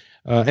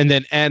 And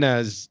then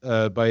Anna's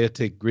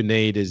biotic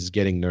grenade is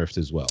getting nerfed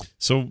as well.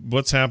 So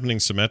what's happening,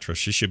 Symmetra?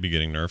 She should be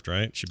getting nerfed,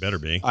 right? She better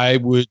be. I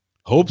would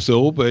hope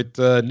so, but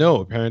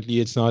no. Apparently,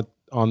 it's not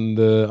on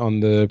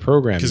the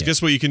program. Because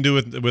guess what you can do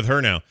with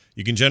her now?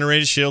 You can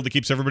generate a shield that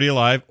keeps everybody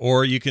alive,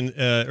 or you can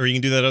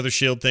do that other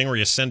shield thing where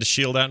you send a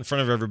shield out in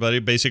front of everybody,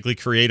 basically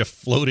create a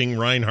floating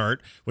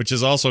Reinhardt, which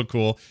is also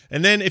cool.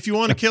 And then if you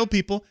want to kill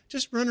people,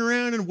 just run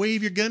around and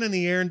wave your gun in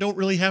the air and don't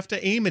really have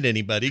to aim at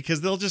anybody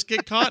because they'll just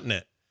get caught in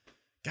it.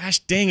 Gosh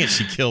dang it,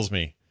 she kills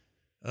me.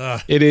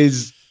 Ugh. It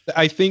is.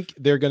 I think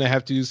they're going to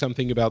have to do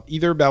something about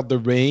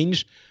the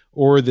range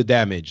or the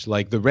damage.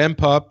 Like the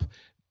ramp up,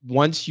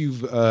 once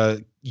you've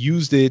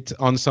used it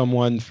on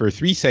someone for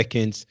 3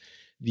 seconds,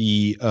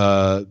 the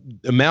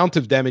amount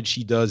of damage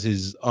she does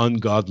is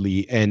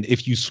ungodly. And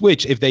if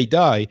they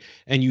die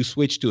and you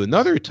switch to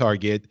another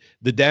target,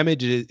 the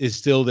damage is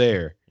still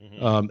there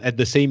at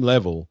the same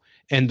level.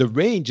 And the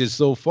range is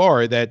so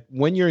far that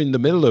when you're in the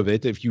middle of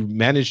it, if you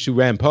manage to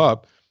ramp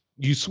up,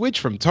 you switch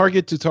from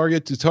target to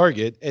target to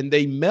target, and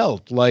they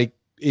melt like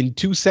in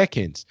 2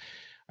 seconds.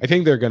 I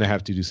think they're going to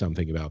have to do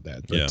something about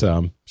that. But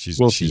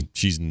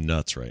she's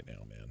nuts right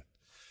now, man.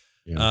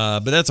 Yeah.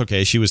 But that's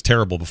okay. She was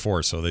terrible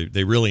before, so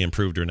they really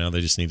improved her. Now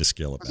they just need to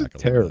scale it back a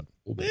little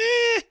bit.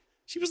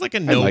 She was like a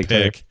no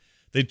pick.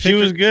 She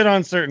was good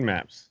on certain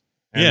maps.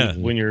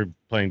 When you're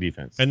playing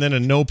defense, and then a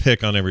no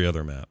pick on every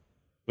other map.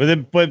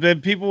 But then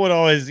people would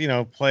always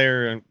play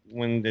her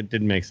when it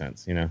didn't make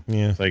sense.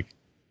 It's like.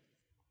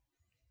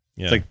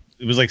 Yeah.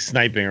 It was like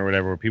sniping or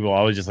whatever, where people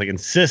always just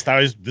insist.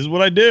 This is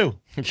what I do.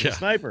 I'm a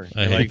sniper.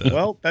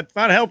 Well, that's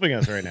not helping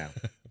us right now.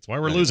 That's why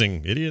we're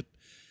losing, idiot.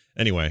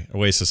 Anyway,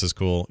 Oasis is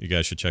cool. You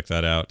guys should check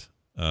that out.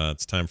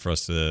 It's time for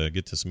us to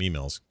get to some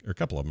emails, or a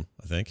couple of them,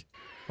 I think.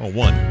 Oh,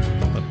 one.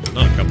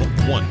 Not a couple.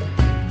 One.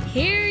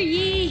 Hear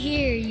ye,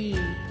 hear ye.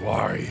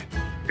 Why,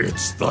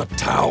 it's the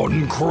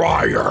Town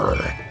Crier.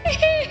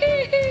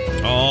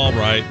 All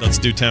right, let's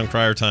do Town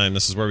Crier time.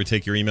 This is where we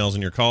take your emails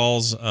and your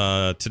calls.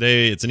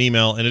 Today, it's an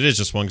email, and it is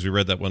just one because we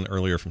read that one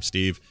earlier from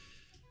Steve.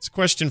 It's a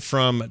question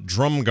from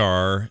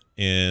Drumgar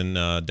in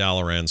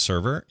Dalaran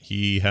server.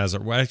 He has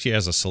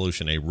a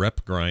solution, a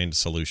rep grind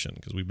solution,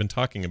 because we've been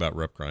talking about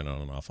rep grind on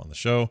and off on the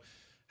show,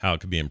 how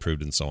it could be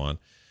improved and so on.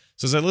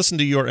 So as I listened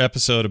to your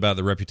episode about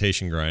the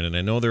reputation grind, and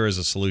I know there is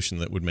a solution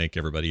that would make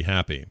everybody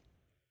happy.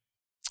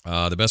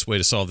 The best way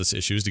to solve this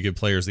issue is to give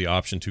players the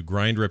option to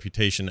grind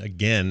reputation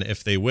again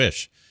if they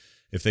wish.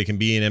 If they can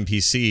be an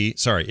NPC,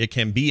 it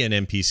can be an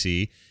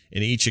NPC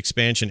in each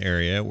expansion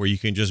area where you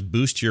can just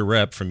boost your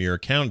rep from your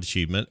account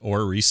achievement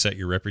or reset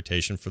your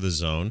reputation for the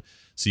zone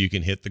so you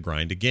can hit the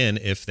grind again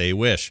if they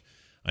wish.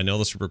 I know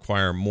this would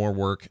require more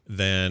work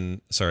than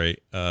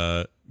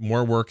solidifying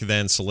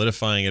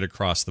it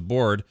across the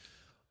board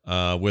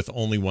with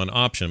only one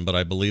option, but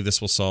I believe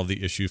this will solve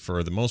the issue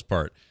for the most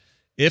part.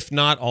 If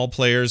not all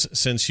players,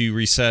 since you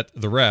reset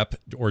the rep,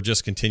 or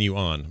just continue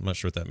on. I'm not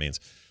sure what that means.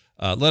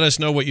 Let us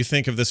know what you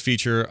think of this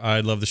feature. I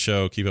love the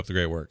show. Keep up the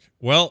great work.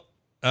 Well,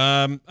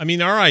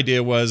 our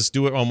idea was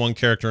do it on one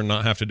character and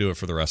not have to do it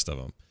for the rest of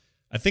them.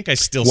 I think I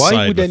still side with that.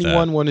 Why would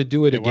anyone want to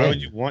do it again? Why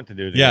would you want to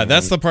do it again? Yeah,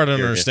 that's the part I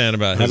don't understand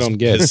about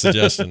his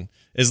suggestion.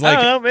 Is I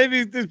don't know.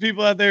 Maybe there's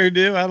people out there who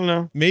do. I don't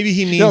know. Maybe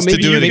he means to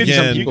do it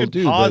again. You could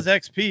pause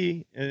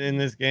XP in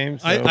this game.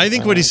 So, I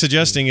think what he's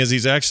suggesting is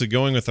he's actually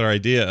going with our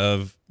idea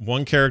of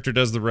one character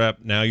does the rep,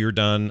 now you're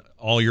done.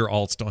 All your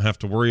alts don't have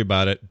to worry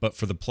about it. But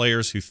for the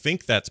players who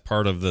think that's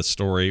part of the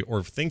story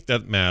or think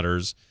that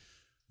matters,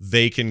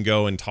 they can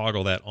go and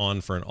toggle that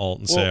on for an alt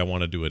and say, I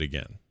want to do it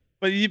again.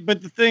 But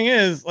the thing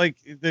is,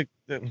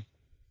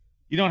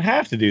 you don't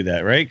have to do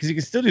that, right? Because you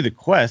can still do the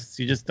quests.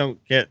 You just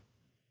don't get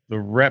the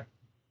rep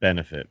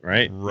benefit,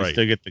 right? Right. You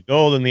still get the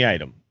gold and the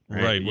item.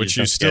 Right, which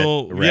you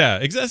still,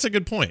 that's a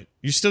good point.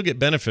 You still get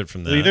benefit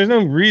from that. There's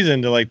no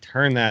reason to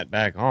turn that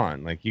back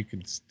on. You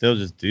could still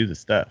just do the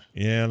stuff.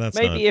 Yeah, that's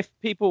maybe if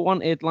people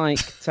wanted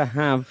to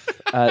have,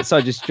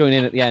 sorry, just join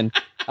in at the end.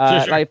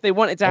 Sure. If they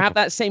wanted to have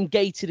that same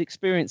gated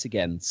experience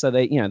again, so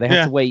they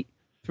have to wait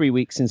 3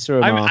 weeks in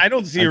Suramar. I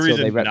don't see a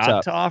reason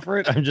not to offer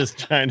it. I'm just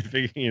trying to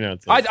figure,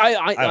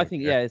 I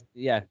think,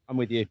 yeah, I'm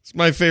with you. It's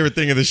my favorite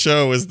thing of the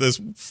show is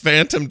this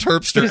phantom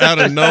terpster out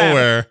of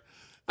nowhere.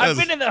 I've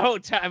been in the whole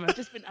time. I've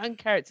just been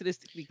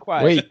uncharacteristically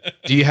quiet. Wait,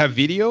 do you have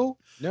video?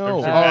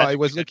 No. I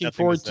was looking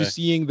forward to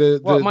seeing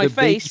my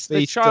face,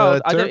 the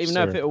child. I don't even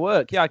know if it'll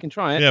work. Yeah, I can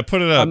try it. Yeah,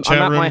 put it up.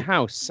 I'm at my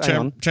house.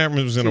 Chat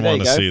room's going to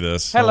want to see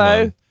this.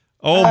 Hello.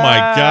 Oh my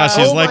gosh,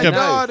 he's like a...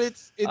 God,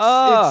 it's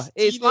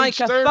like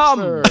a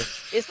thumb.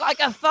 It's like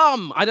a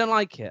thumb. I don't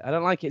like it.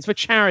 It's for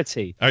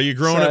charity. Are you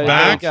growing it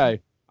back? There you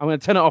go. I'm going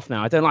to turn it off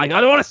now. I don't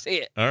want to see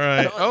it. All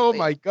right. Oh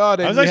my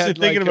God. I was actually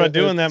thinking about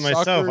doing that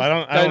myself. I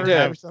don't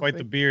have quite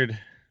the beard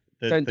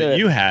that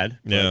you had.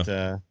 Yeah.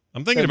 But,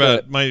 I'm thinking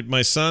about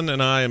my son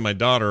and I and my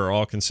daughter are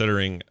all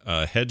considering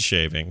head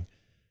shaving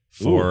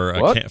for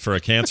a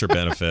cancer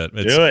benefit.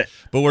 Do it.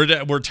 But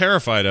we're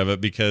terrified of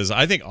it because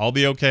I think I'll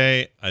be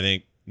okay. I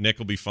think Nick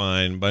will be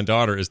fine. My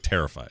daughter is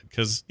terrified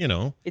because,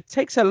 it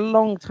takes a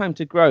long time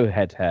to grow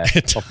head hair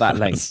of that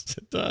length.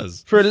 It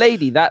does. For a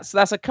lady, that's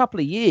a couple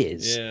of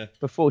years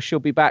before she'll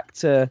be back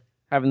to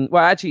having.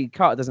 Well, actually,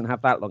 Carter doesn't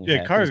have that long hair.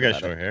 Yeah, Carter's got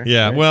short hair.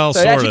 Yeah, well,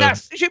 so sort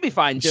of. She should be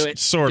fine. Do it.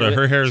 Sort of.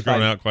 Her hair's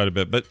grown out quite a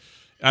bit, but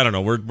I don't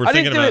know. We're I thinking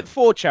didn't do about it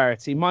for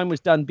charity. Mine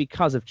was done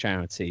because of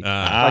charity.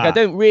 Like, I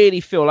don't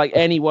really feel like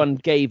anyone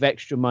gave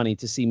extra money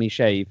to see me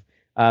shave.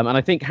 And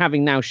I think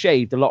having now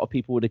shaved, a lot of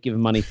people would have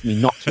given money for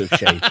me not to have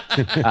shaved.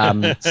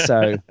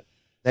 So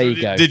there you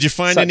go. Did you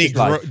find any?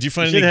 Did you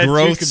find any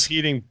growth? Two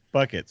competing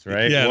buckets,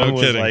 right? Yeah, one no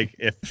was kidding. Like,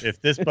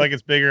 if this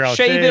bucket's bigger, I'll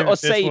shave it or if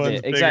save this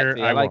it. Exactly,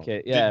 bigger, I like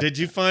it. Yeah. Did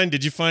you find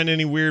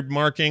any weird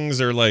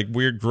markings or like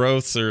weird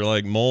growths or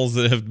like moles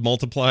that have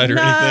multiplied or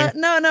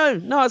anything? No.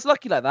 I was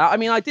lucky like that. I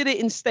mean, I did it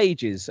in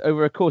stages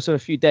over a course of a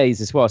few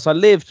days as well. So I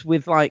lived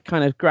with like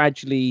kind of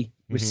gradually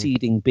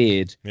receding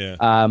beard. Yeah.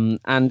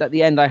 And at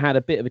the end, I had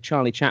a bit of a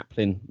Charlie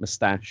Chaplin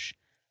mustache.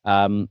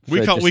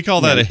 We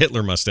call that a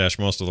Hitler mustache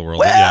most of the world.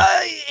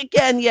 Well,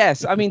 again,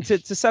 yes. I mean, to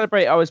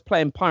celebrate, I was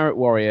playing Pirate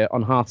Warrior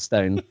on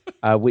Hearthstone,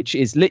 which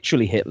is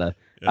literally Hitler.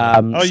 I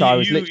was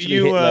literally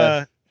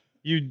Hitler.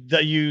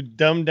 You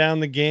dumbed down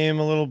the game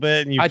a little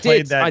bit, and you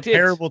played that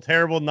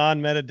terrible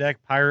non-meta deck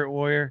Pirate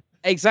Warrior.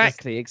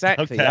 Exactly.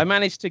 Okay. I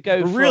managed to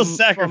go real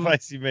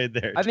sacrifice you made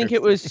there. I think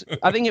it was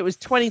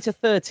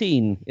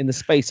 20-13 in the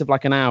space of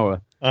like an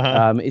hour.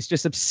 It's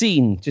just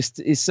obscene.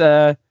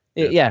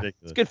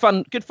 It's good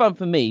fun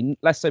for me,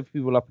 less so for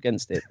people up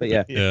against it, but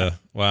yeah.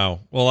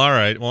 Wow. Well, all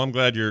right. Well, I'm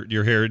glad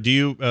you're here. Do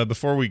you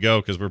before we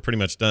go, because we're pretty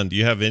much done, do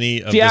you have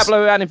any of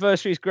Diablo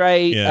anniversary is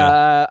great.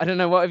 I don't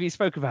know, what have you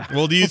spoke about?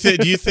 Well, do you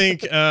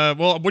think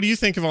what do you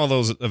think of all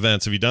those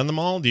events? Have you done them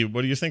all?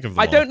 What do you think of them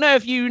all? I don't know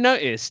if you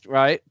noticed,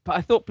 right, but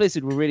I thought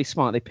Blizzard were really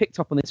smart. They picked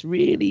up on this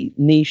really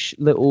niche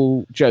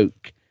little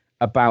joke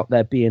about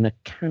there being a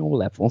cow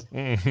level.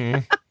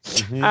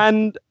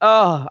 And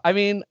I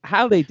mean,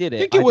 how they did it, I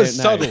think it was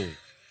subtle.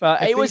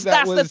 But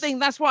that's the thing.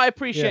 That's what I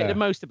appreciated the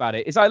most about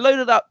it, is I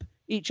loaded up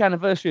each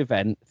anniversary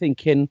event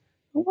thinking,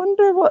 I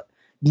wonder what.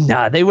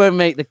 Nah, they won't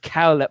make the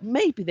cow level.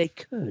 Maybe they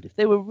could. If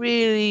they were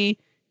really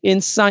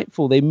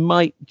insightful, they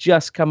might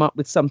just come up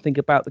with something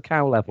about the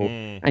cow level.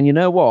 And you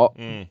know what?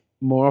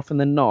 More often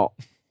than not,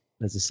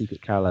 there's a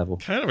secret cow level.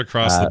 Kind of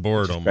across the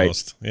board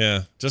almost. Great.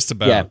 Yeah, just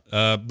about.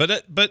 Yeah.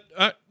 But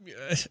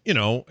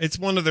it's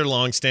one of their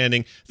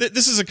long-standing.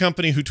 This is a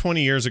company who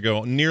 20 years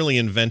ago nearly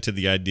invented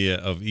the idea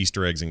of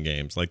Easter eggs in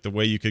games, like the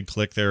way you could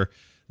click their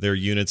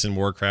units in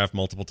Warcraft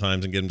multiple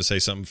times and get them to say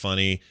something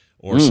funny,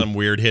 or some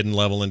weird hidden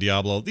level in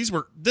Diablo. This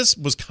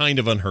was kind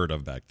of unheard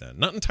of back then.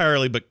 Not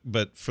entirely,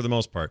 but for the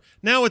most part.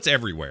 Now it's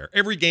everywhere.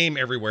 Every game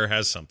everywhere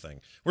has something.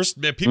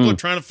 People are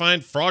trying to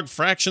find Frog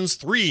Fractions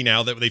 3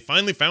 now that they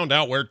finally found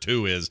out where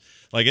 2 is.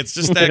 Like, it's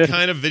just that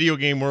kind of video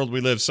game world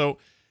we live. So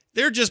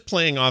they're just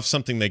playing off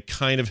something they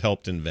kind of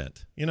helped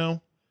invent,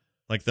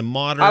 like the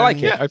modern. I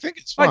like it. I think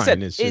it's fine. Like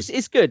I said,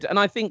 it's good, and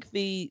I think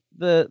the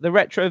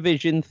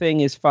Retrovision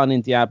thing is fun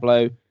in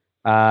Diablo.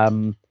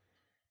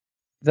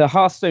 The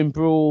Hearthstone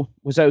Brawl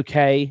was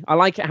okay. I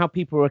like it how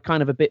people were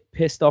kind of a bit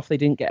pissed off they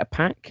didn't get a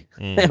pack.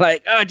 They're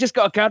like, "Oh, I just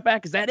got a card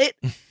back. Is that it?"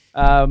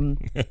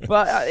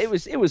 But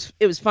it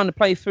was fun to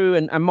play through,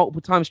 and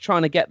multiple times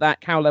trying to get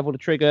that cow level to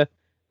trigger.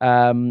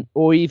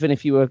 Or even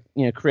if you were,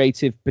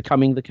 creative,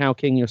 becoming the Cow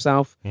King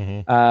yourself.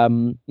 There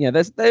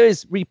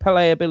is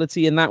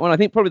replayability in that one. I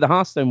think probably the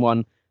Hearthstone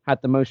one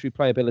had the most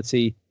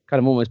replayability, kind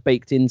of almost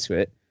baked into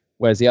it,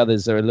 whereas the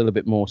others are a little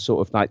bit more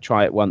sort of like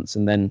try it once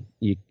and then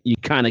you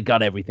kind of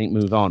got everything,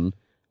 move on,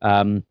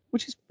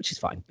 which is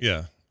fine.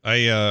 Yeah,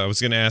 I was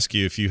going to ask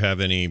you if you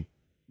have any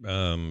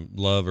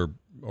love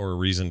or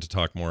reason to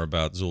talk more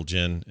about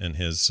Zul'Jin and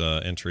his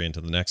entry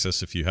into the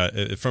Nexus. If you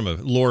had, from a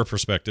lore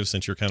perspective,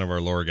 since you're kind of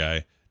our lore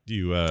guy. Do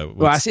you?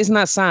 Well, isn't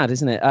that sad?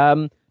 Isn't it?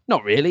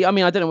 Not really. I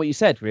mean, I don't know what you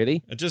said.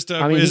 Really, just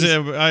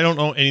I don't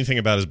know anything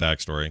about his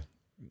backstory.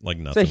 Like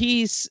nothing. So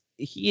he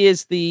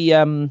is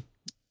the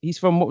he's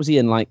from, what was he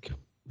in? Like,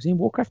 was he in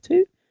Warcraft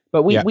 2?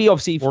 But we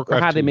obviously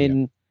Warcraft had him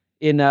 2,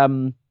 in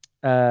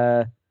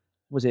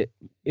was it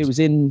was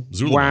in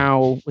Zul'Aman.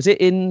 WoW? Was it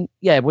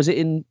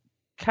in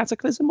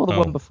Cataclysm or the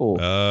one before?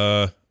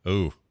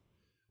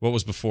 What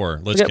was before?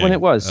 Lich King. When it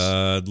was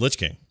Lich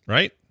King,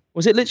 right?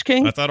 Was it Lich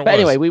King? I thought it was. But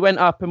anyway, we went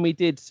up and we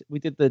did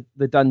the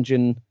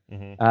dungeon,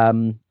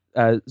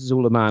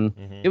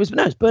 Zul'Aman. It was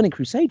Burning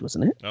Crusade,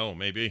 wasn't it? Oh,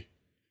 maybe.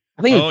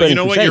 I think it was Burning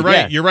Crusade. What? You're right.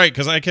 Yeah. You're right,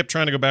 because I kept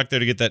trying to go back there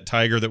to get that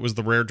tiger that was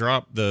the rare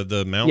drop,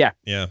 the mount.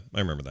 Yeah, I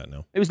remember that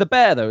now. It was the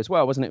bear though as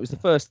well, wasn't it?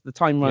 It was the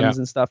time runs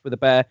and stuff with the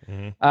bear.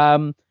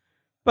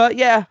 But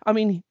yeah, I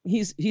mean,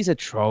 he's a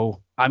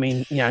troll. I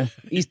mean,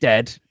 he's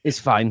dead. It's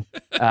fine.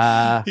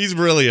 He's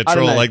really a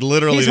troll. Like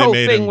literally, his whole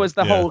thing was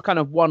the whole kind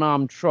of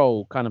one-armed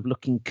troll, kind of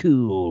looking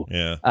cool.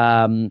 Yeah.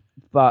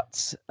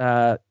 But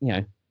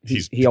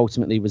he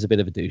ultimately was a bit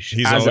of a douche.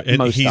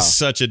 He's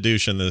such a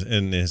douche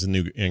in his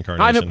new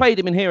incarnation. I haven't played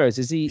him in Heroes.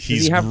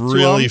 He's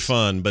really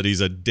fun, but he's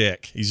a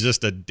dick. He's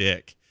just a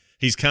dick.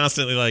 He's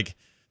constantly like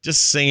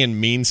just saying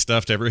mean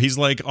stuff to everyone. He's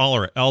like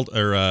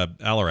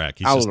Alarak.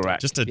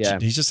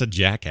 He's just a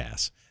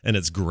jackass, and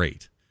it's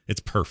great. It's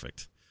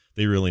perfect.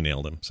 They really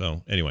nailed him.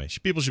 So anyway,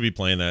 people should be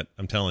playing that.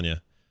 I'm telling you,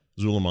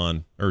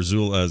 Zulamon or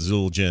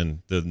Zuljin,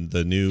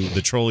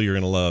 the troll you're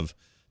gonna love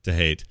to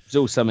hate.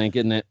 Zul something,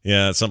 isn't it?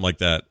 Yeah, something like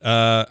that.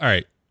 All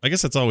right. I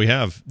guess that's all we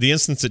have. The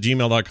instance at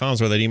gmail.com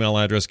is where that email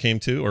address came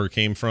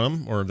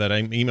from, or that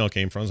email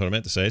came from is what I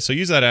meant to say. So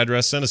use that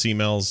address, send us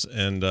emails,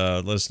 and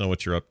let us know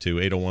what you're up to.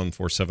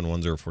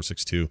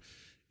 801-471-0462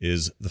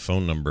 is the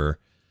phone number.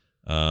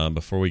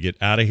 Before we get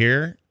out of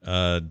here,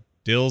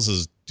 Dills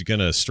is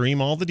going to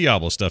stream all the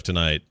Diablo stuff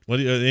tonight.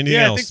 Anything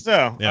else?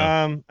 I think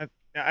so.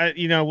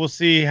 Yeah. We'll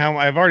see how.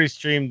 I've already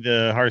streamed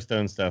the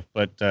Hearthstone stuff,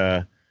 but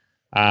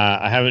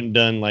I haven't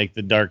done like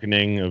the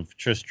darkening of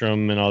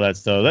Tristram and all that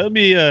stuff. That'd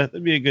be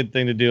a good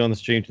thing to do on the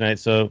stream tonight.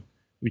 So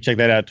we check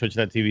that out,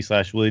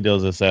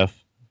 twitch.tv/WillieDillsSF.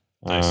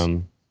 Nice.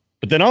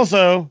 But then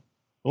also,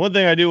 the one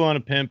thing I do want to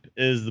pimp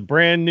is the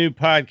brand new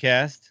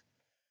podcast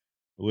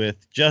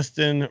with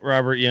Justin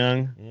Robert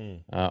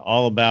Young,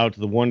 all about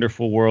the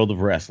wonderful world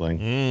of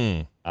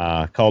wrestling,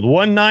 called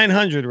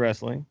 1-900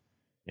 Wrestling.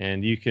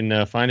 And you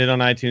can find it on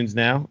iTunes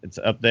now. It's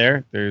up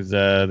there. There's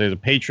a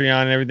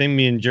Patreon and everything.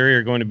 Me and Jerry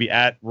are going to be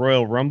at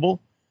Royal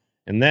Rumble,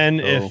 and then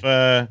if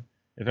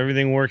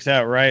everything works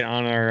out right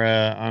on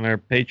our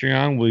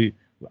Patreon,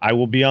 I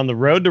will be on the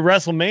road to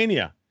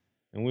WrestleMania,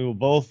 and we will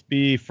both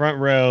be front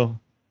row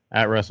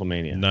at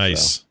WrestleMania.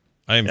 Nice. So.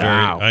 I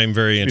am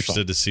very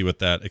interested to see what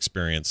that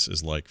experience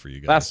is like for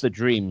you guys. That's the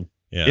dream.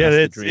 Yeah,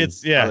 it's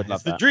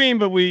the dream,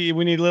 but we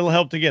need a little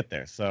help to get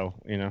there. So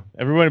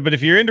everybody. But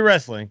if you're into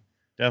wrestling,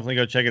 definitely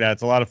go check it out.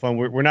 It's a lot of fun.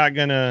 We're not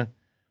gonna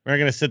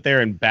sit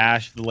there and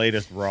bash the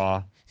latest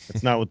Raw.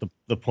 That's not what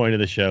the point of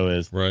the show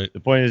is. Right. The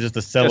point is just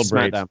to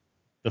celebrate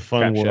the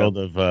fun world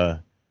of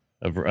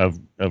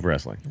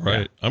wrestling.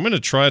 Right. Yeah. I'm gonna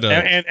try to.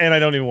 And I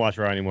don't even watch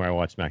Raw anymore. I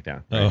watch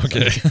SmackDown. Right? Oh,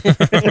 okay.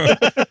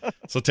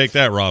 So take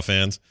that, Raw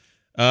fans.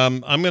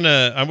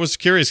 I was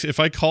curious if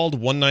I called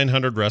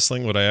 1-900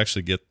 Wrestling, would I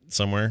actually get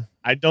somewhere?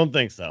 I don't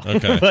think so.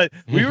 Okay. But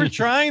we were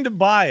trying to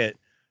buy it.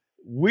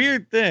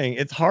 Weird thing.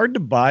 It's hard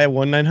to buy a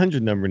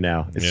 1-900 number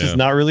now. It's just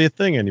not really a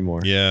thing anymore.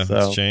 Yeah, so,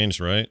 it's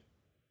changed, right?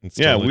 It's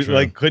we totally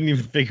true. couldn't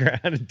even figure out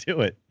how to do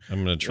it.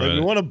 I'm gonna try.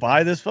 We want to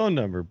buy this phone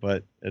number,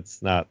 but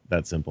it's not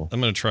that simple. I'm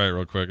gonna try it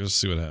real quick. Let's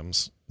see what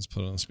happens. Let's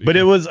put it on speaker. But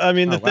it was. I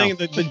mean,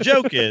 the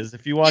joke is,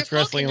 if you watch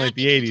wrestling in like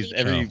the 80s,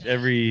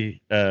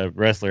 every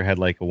wrestler had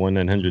like a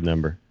 1-900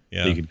 number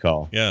that you could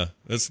call. Yeah,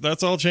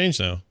 that's all changed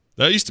now.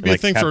 That used to be like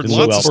a thing Captain for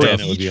lots of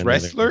stuff. Each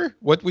wrestler,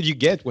 what would you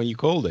get when you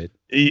called it?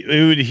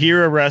 You would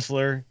hear a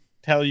wrestler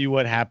tell you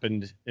what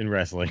happened in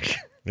wrestling.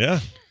 Yeah.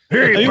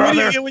 Hey, brother, what do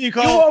you get when you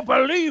call? You won't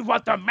believe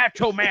what the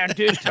Macho Man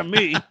did to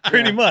me.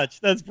 Pretty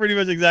much. That's pretty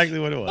much exactly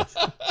what it was.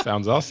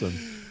 Sounds awesome.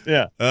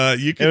 Yeah.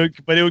 You could,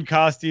 but it would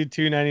cost you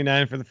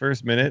 $2.99 for the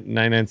first minute,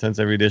 99 cents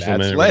every additional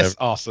minute. That's less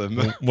awesome.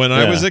 When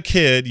I was a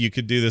kid, you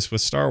could do this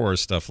with Star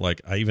Wars stuff. Like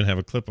I even have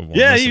a clip of one.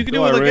 Yeah, Listen. you can do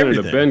it like everything.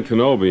 I ran into Ben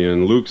Kenobi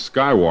and Luke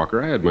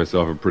Skywalker. I had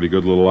myself a pretty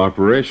good little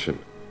operation.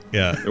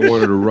 Yeah. They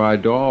wanted to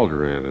ride to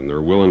Alderaan, and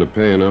they're willing to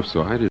pay enough,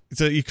 so I did.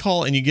 So you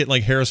call and you get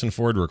like Harrison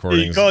Ford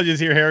recordings. You call and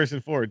just hear Harrison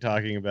Ford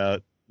talking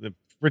about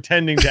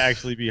pretending to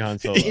actually be Han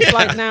Solo. It's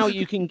like now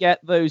you can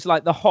get those,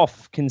 like the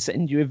Hoff can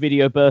send you a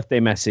video birthday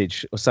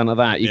message or something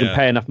like that. You can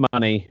pay enough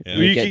money. Yeah.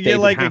 You can get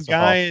like a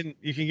guy in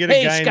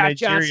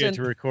Nigeria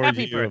to record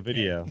you a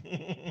video.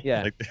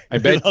 Yeah. I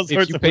bet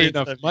if you pay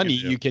enough money,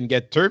 you can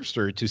get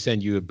Terpster to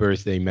send you a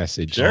birthday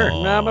message. Sure.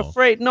 No, I'm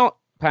afraid not,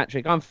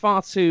 Patrick. I'm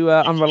far too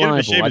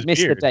unreliable. I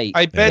missed the date.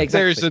 I bet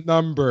there's a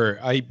number.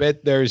 I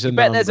bet there's a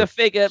number. There's a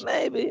figure.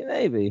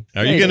 Maybe.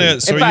 Are you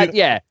gonna? So in fact,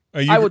 yeah.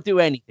 I would do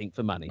anything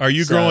for money. Are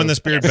you growing this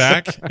beard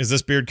back? Is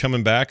this beard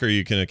coming back, or are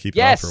you going to keep it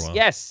on for a while?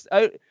 Yes.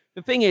 Oh,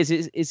 the thing is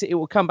it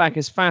will come back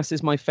as fast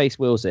as my face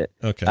wills it.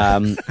 Okay.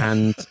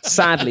 And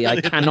sadly,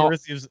 I cannot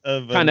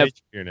kind of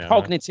now,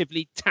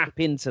 cognitively tap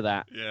into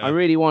that. Yeah. I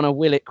really want to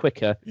will it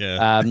quicker.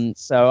 Yeah.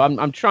 So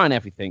I'm trying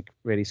everything,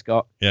 really,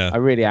 Scott. Yeah. I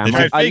really am.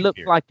 I look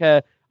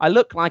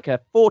like a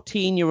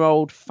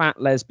 14-year-old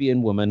fat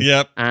lesbian woman.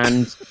 Yep.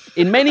 And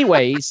in many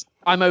ways,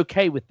 I'm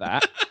okay with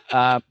that.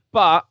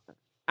 But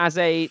as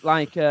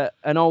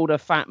an older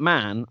fat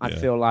man, I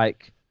feel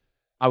like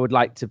I'd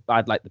like the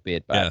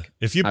beard back. Yeah.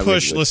 If you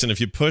push,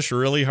 if you push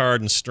really hard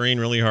and strain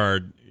really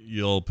hard,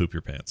 you'll poop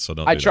your pants. So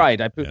don't. I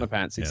tried. I pooped my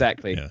pants.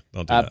 Exactly. Yeah.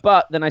 Don't do that.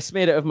 But then I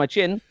smeared it over my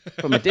chin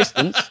from a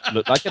distance.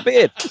 Looked like a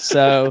beard.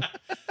 So,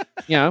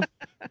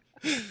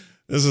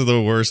 This is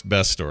the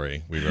best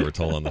story we've ever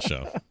told on the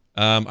show.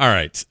 All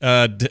right.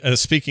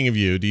 Speaking of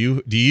you, do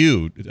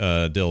you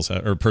Dills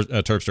or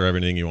Terpster have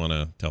anything you want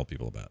to tell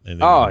people about?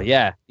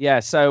 Yeah.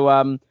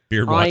 So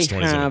Beard I Watch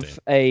have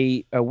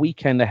a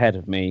weekend ahead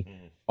of me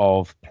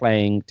of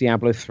playing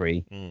Diablo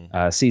 3.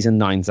 Season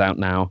 9's out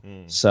now,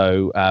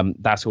 so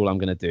that's all I'm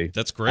going to do.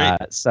 That's great.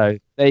 So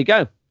there you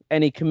go.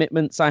 Any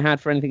commitments I had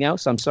for anything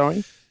else? I'm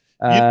sorry.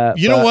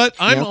 You know what?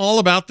 I'm all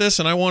about this,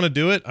 and I want to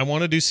do it. I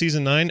want to do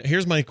season 9.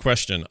 Here's my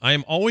question. I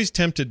am always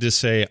tempted to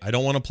say, I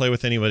don't want to play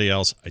with anybody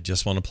else. I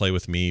just want to play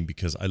with me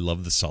because I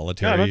love the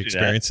solitary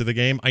experience of the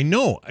game. I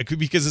know.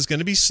 Because it's going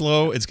to be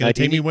slow. It's going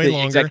to take me way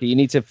longer. Exactly. You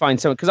need to find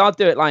someone. Because I'll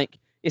do it like,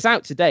 it's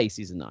out today,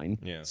 season 9.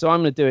 Yeah. So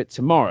I'm going to do it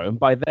tomorrow. And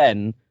by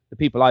then, the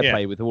people I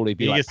play with will already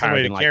be like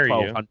Paragon, like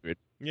 1,200.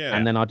 Yeah.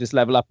 And then I'll just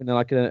level up in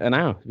like an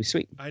hour. It'll be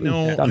sweet. I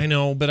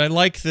know, but I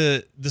like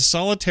the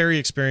solitary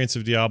experience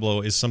of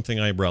Diablo is something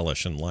I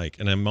relish and like,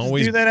 and I'm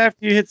always do that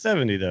after you hit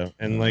 70 though,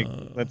 and like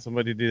let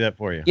somebody do that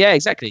for you. Yeah,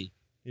 exactly.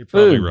 You're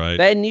probably right.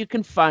 Then you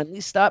can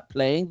finally start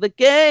playing the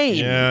game.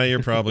 Yeah,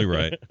 you're probably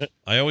right.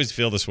 I always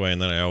feel this way,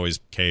 and then I always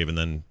cave and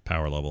then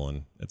power level,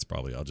 and it's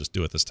probably I'll just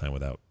do it this time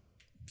without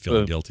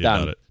feeling guilty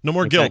about it. No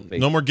more guilt.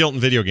 No more guilt in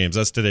video games.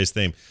 That's today's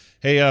theme.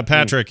 Hey,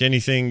 Patrick,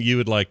 anything you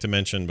would like to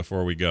mention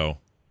before we go?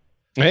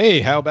 Hey,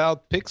 how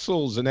about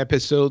Pixels, an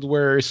episode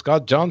where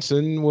Scott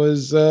Johnson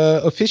was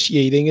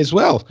officiating as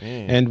well.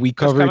 And we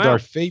covered our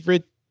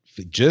favorite,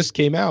 it just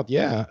came out,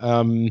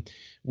 yeah.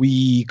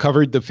 We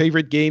covered the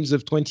favorite games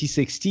of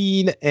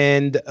 2016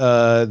 and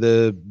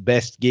the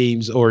best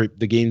games or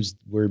the games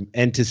we're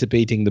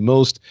anticipating the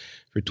most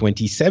for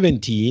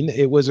 2017.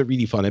 It was a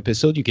really fun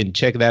episode. You can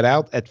check that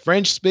out at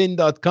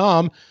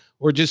FrenchSpin.com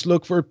or just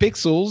look for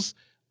Pixels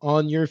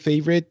on your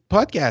favorite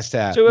podcast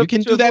app. You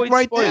can do that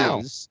right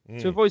now.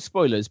 To avoid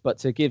spoilers, but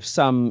to give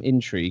some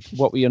intrigue,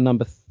 what were your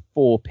number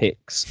 4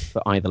 picks for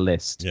either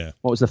list? Yeah.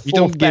 What was the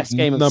 4th best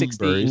game of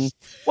 16?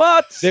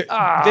 What?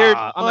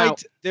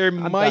 There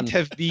might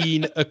have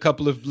been a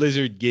couple of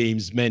Blizzard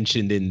games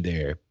mentioned in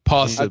there.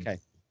 Possibly. Okay.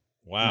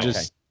 Wow.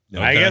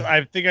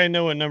 I think I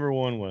know what number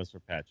 1 was for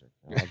Patrick.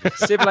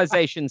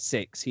 Civilization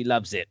 6. He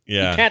loves it.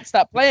 Yeah. He can't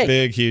stop playing.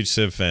 Big, huge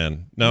Civ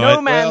fan.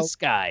 No Man's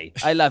Sky.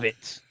 I love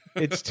it.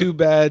 It's too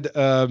bad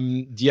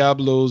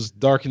Diablo's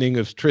Darkening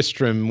of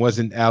Tristram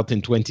wasn't out in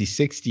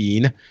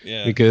 2016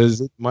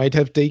 because it might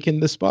have taken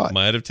the spot.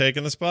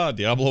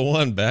 Diablo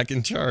 1 back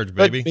in charge,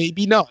 baby. But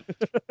maybe not.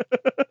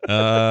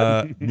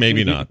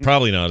 Maybe not.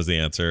 Probably not is the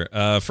answer.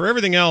 For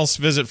everything else,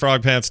 visit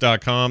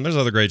frogpants.com. There's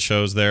other great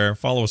shows there.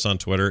 Follow us on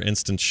Twitter.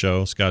 Instant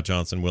Show, Scott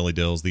Johnson, Willie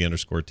Dills,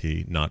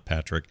 _T, not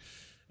Patrick.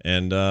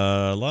 And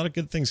a lot of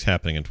good things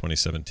happening in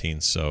 2017,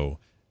 so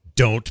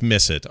don't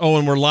miss it. Oh,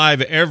 and we're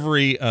live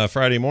every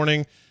Friday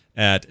morning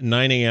at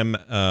 9 a.m.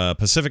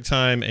 Pacific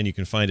time, and you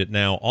can find it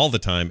now all the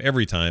time,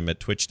 every time at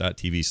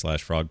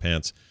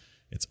twitch.tv/frogpants.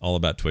 It's all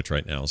about Twitch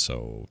right now,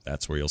 so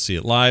that's where you'll see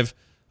it live.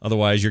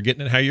 Otherwise, you're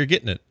getting it how you're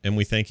getting it, and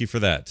we thank you for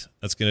that.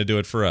 That's going to do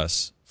it for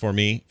us. For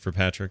me, for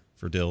Patrick,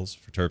 for Dills,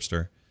 for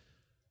Terpster,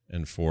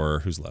 and for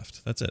who's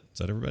left. That's it. Is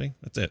that everybody?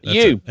 That's it. That's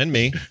you. It. And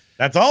me.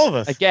 That's all of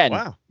us. Again.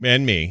 Wow.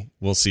 And me.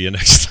 We'll see you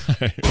next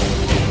time.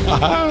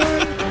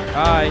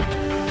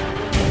 Bye.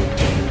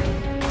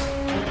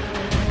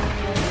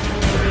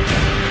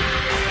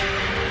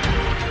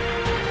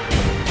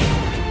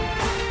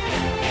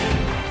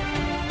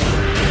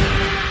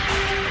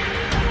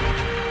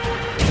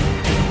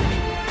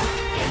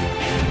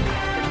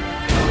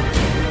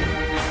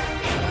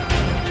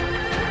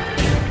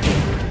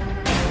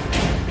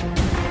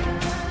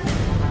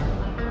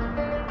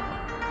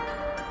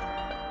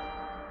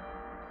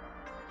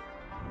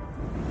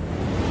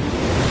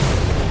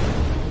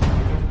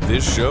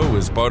 This show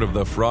is part of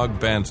the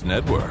Frog Pants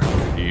Network.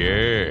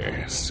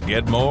 Yes.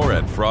 Get more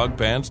at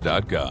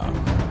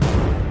frogpants.com.